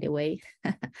Colombia, by the way,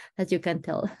 as you can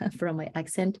tell from my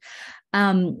accent.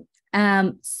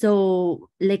 So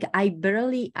like I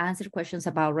barely answer questions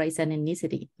about race and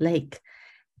ethnicity. Like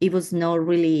it was not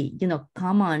really, you know,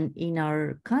 common in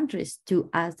our countries to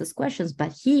ask those questions.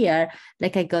 But here,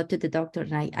 like I go to the doctor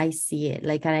and I see it,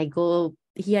 like, and I go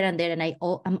here and there and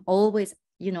I'm always,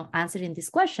 you know, answering these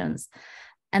questions.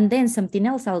 And then something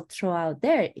else I'll throw out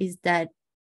there is that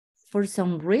for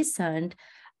some reason,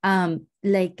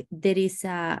 like there is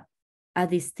a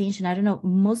distinction, I don't know,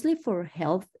 mostly for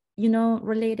health, you know,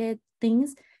 related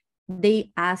things.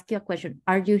 They ask you a question,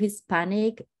 are you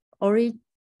Hispanic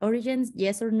origins,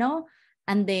 yes or no?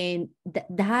 And then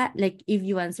that, like, if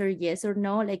you answer yes or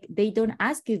no, like they don't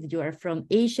ask if you are from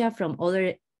Asia, from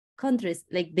other countries,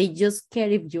 like they just care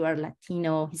if you are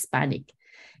Latino, Hispanic.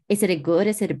 Is it a good,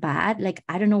 is it bad? Like,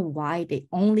 I don't know why they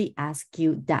only ask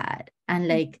you that. And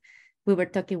like, we were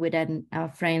talking with a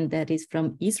friend that is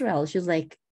from Israel. She was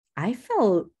like, I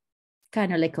felt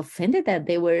kind of like offended that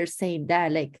they were saying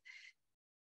that, like,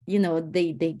 you know,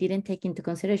 they didn't take into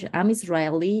consideration, I'm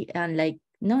Israeli, and like,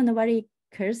 no, nobody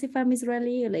cares if I'm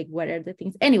Israeli, like, what are the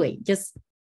things? Anyway, just,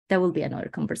 that will be another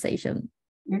conversation.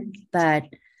 But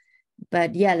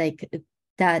yeah, like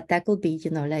that could be,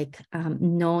 you know, like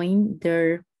knowing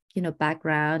their, you know,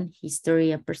 background,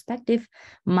 history, and perspective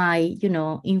might, you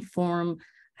know, inform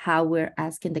how we're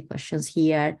asking the questions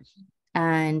here.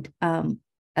 And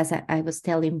as I was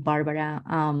telling Barbara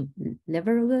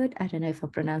Leverwood, I don't know if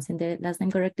I'm pronouncing the last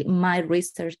name correctly, my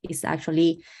research is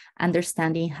actually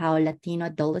understanding how Latino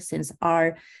adolescents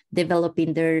are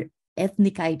developing their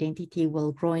ethnic identity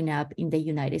while growing up in the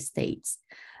United States.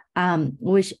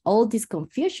 Which all these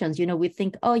confusions, you know, we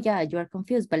think, oh yeah, you are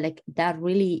confused, but like that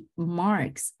really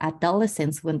marks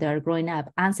adolescents when they are growing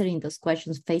up, answering those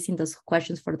questions, facing those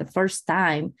questions for the first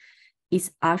time,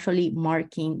 is actually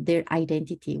marking their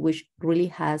identity, which really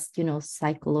has, you know,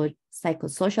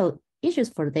 psychosocial issues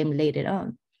for them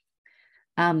later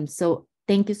on. So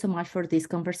thank you so much for these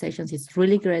conversations. It's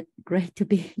really great to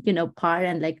be, you know, part,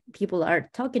 and like people are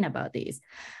talking about this.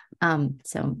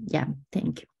 So yeah,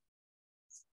 thank you.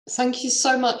 Thank you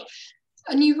so much.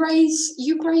 And you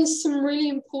raised some really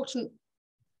important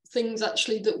things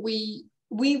actually that we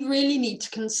really need to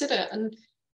consider, and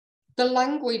the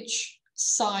language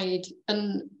side,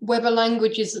 and whether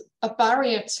language is a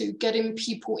barrier to getting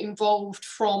people involved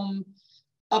from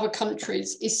other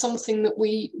countries is something that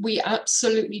we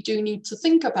absolutely do need to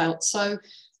think about. So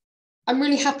I'm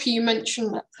really happy you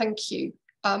mentioned that. Thank you.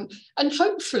 And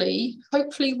hopefully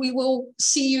we will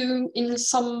see you in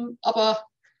some other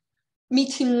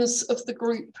meetings of the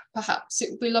group, perhaps.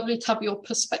 It would be lovely to have your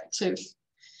perspective,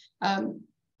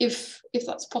 if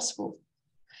that's possible.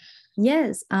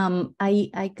 Yes,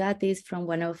 I got this from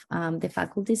one of the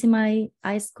faculties in my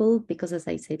high school, because as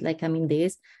I said, like I'm in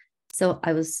this, so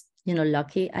I was, you know,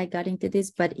 lucky I got into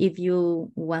this. But if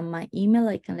you want my email,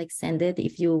 I can like send it.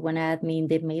 If you want to add me in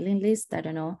the mailing list, I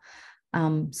don't know.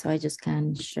 So I just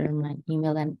can share my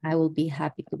email, and I will be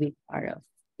happy to be part of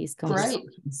these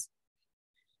conversations.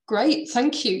 Great,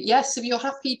 thank you. Yes, if you're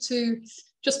happy to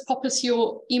just pop us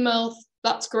your email,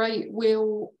 that's great.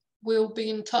 We'll be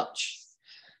in touch.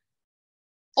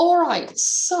 All right,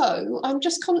 so I'm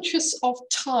just conscious of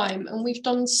time, and we've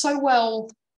done so well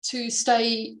to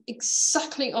stay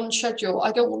exactly on schedule.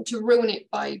 I don't want to ruin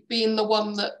it by being the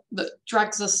one that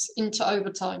drags us into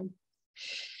overtime.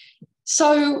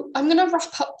 So I'm going to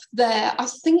wrap up there. I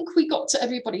think we got to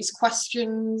everybody's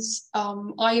questions,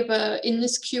 either in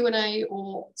this Q&A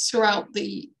or throughout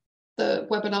the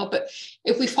webinar. But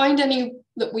if we find any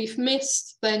that we've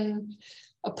missed, then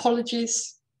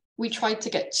apologies. We tried to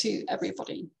get to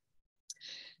everybody.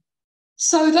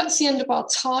 So that's the end of our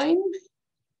time.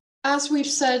 As we've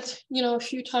said, you know, a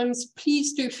few times,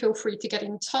 please do feel free to get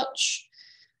in touch,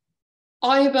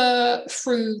 either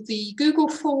through the Google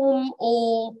form,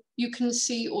 or you can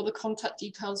see all the contact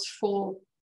details for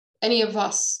any of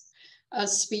us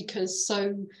as speakers.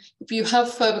 So if you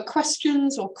have further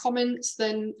questions or comments,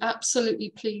 then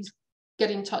absolutely please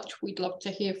get in touch. We'd love to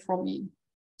hear from you.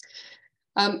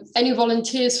 Any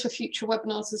volunteers for future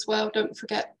webinars as well, don't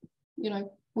forget, you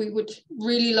know, we would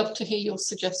really love to hear your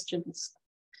suggestions.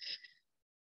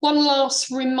 One last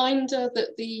reminder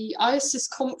that the IASSIST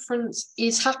conference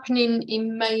is happening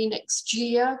in May next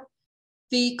year.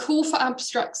 The call for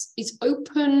abstracts is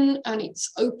open, and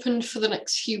it's open for the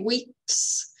next few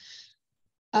weeks.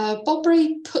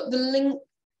 Bobri put the link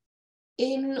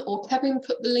in, or Kevin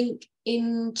put the link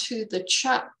into the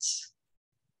chat.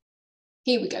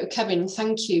 Here we go, Kevin,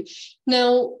 thank you.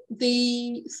 Now,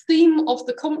 the theme of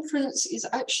the conference is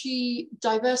actually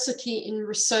diversity in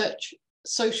research,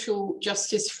 social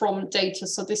justice from data.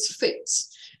 So this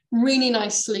fits really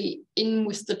nicely in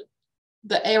with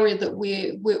the area that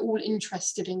we're all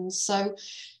interested in. So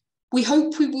we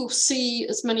hope we will see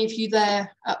as many of you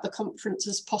there at the conference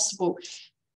as possible.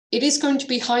 It is going to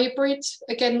be hybrid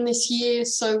again this year.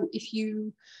 So if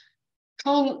you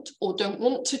can't or don't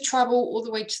want to travel all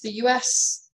the way to the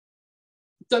US,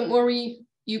 don't worry,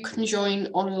 you can join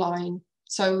online.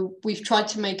 So we've tried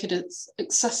to make it as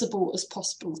accessible as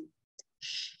possible.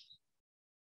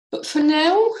 But for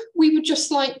now, we would just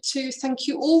like to thank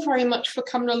you all very much for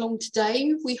coming along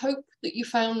today. We hope that you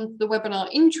found the webinar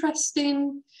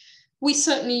interesting. We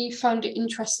certainly found it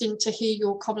interesting to hear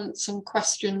your comments and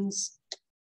questions.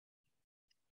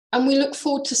 And we look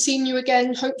forward to seeing you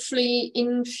again, hopefully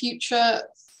in future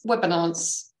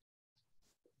webinars.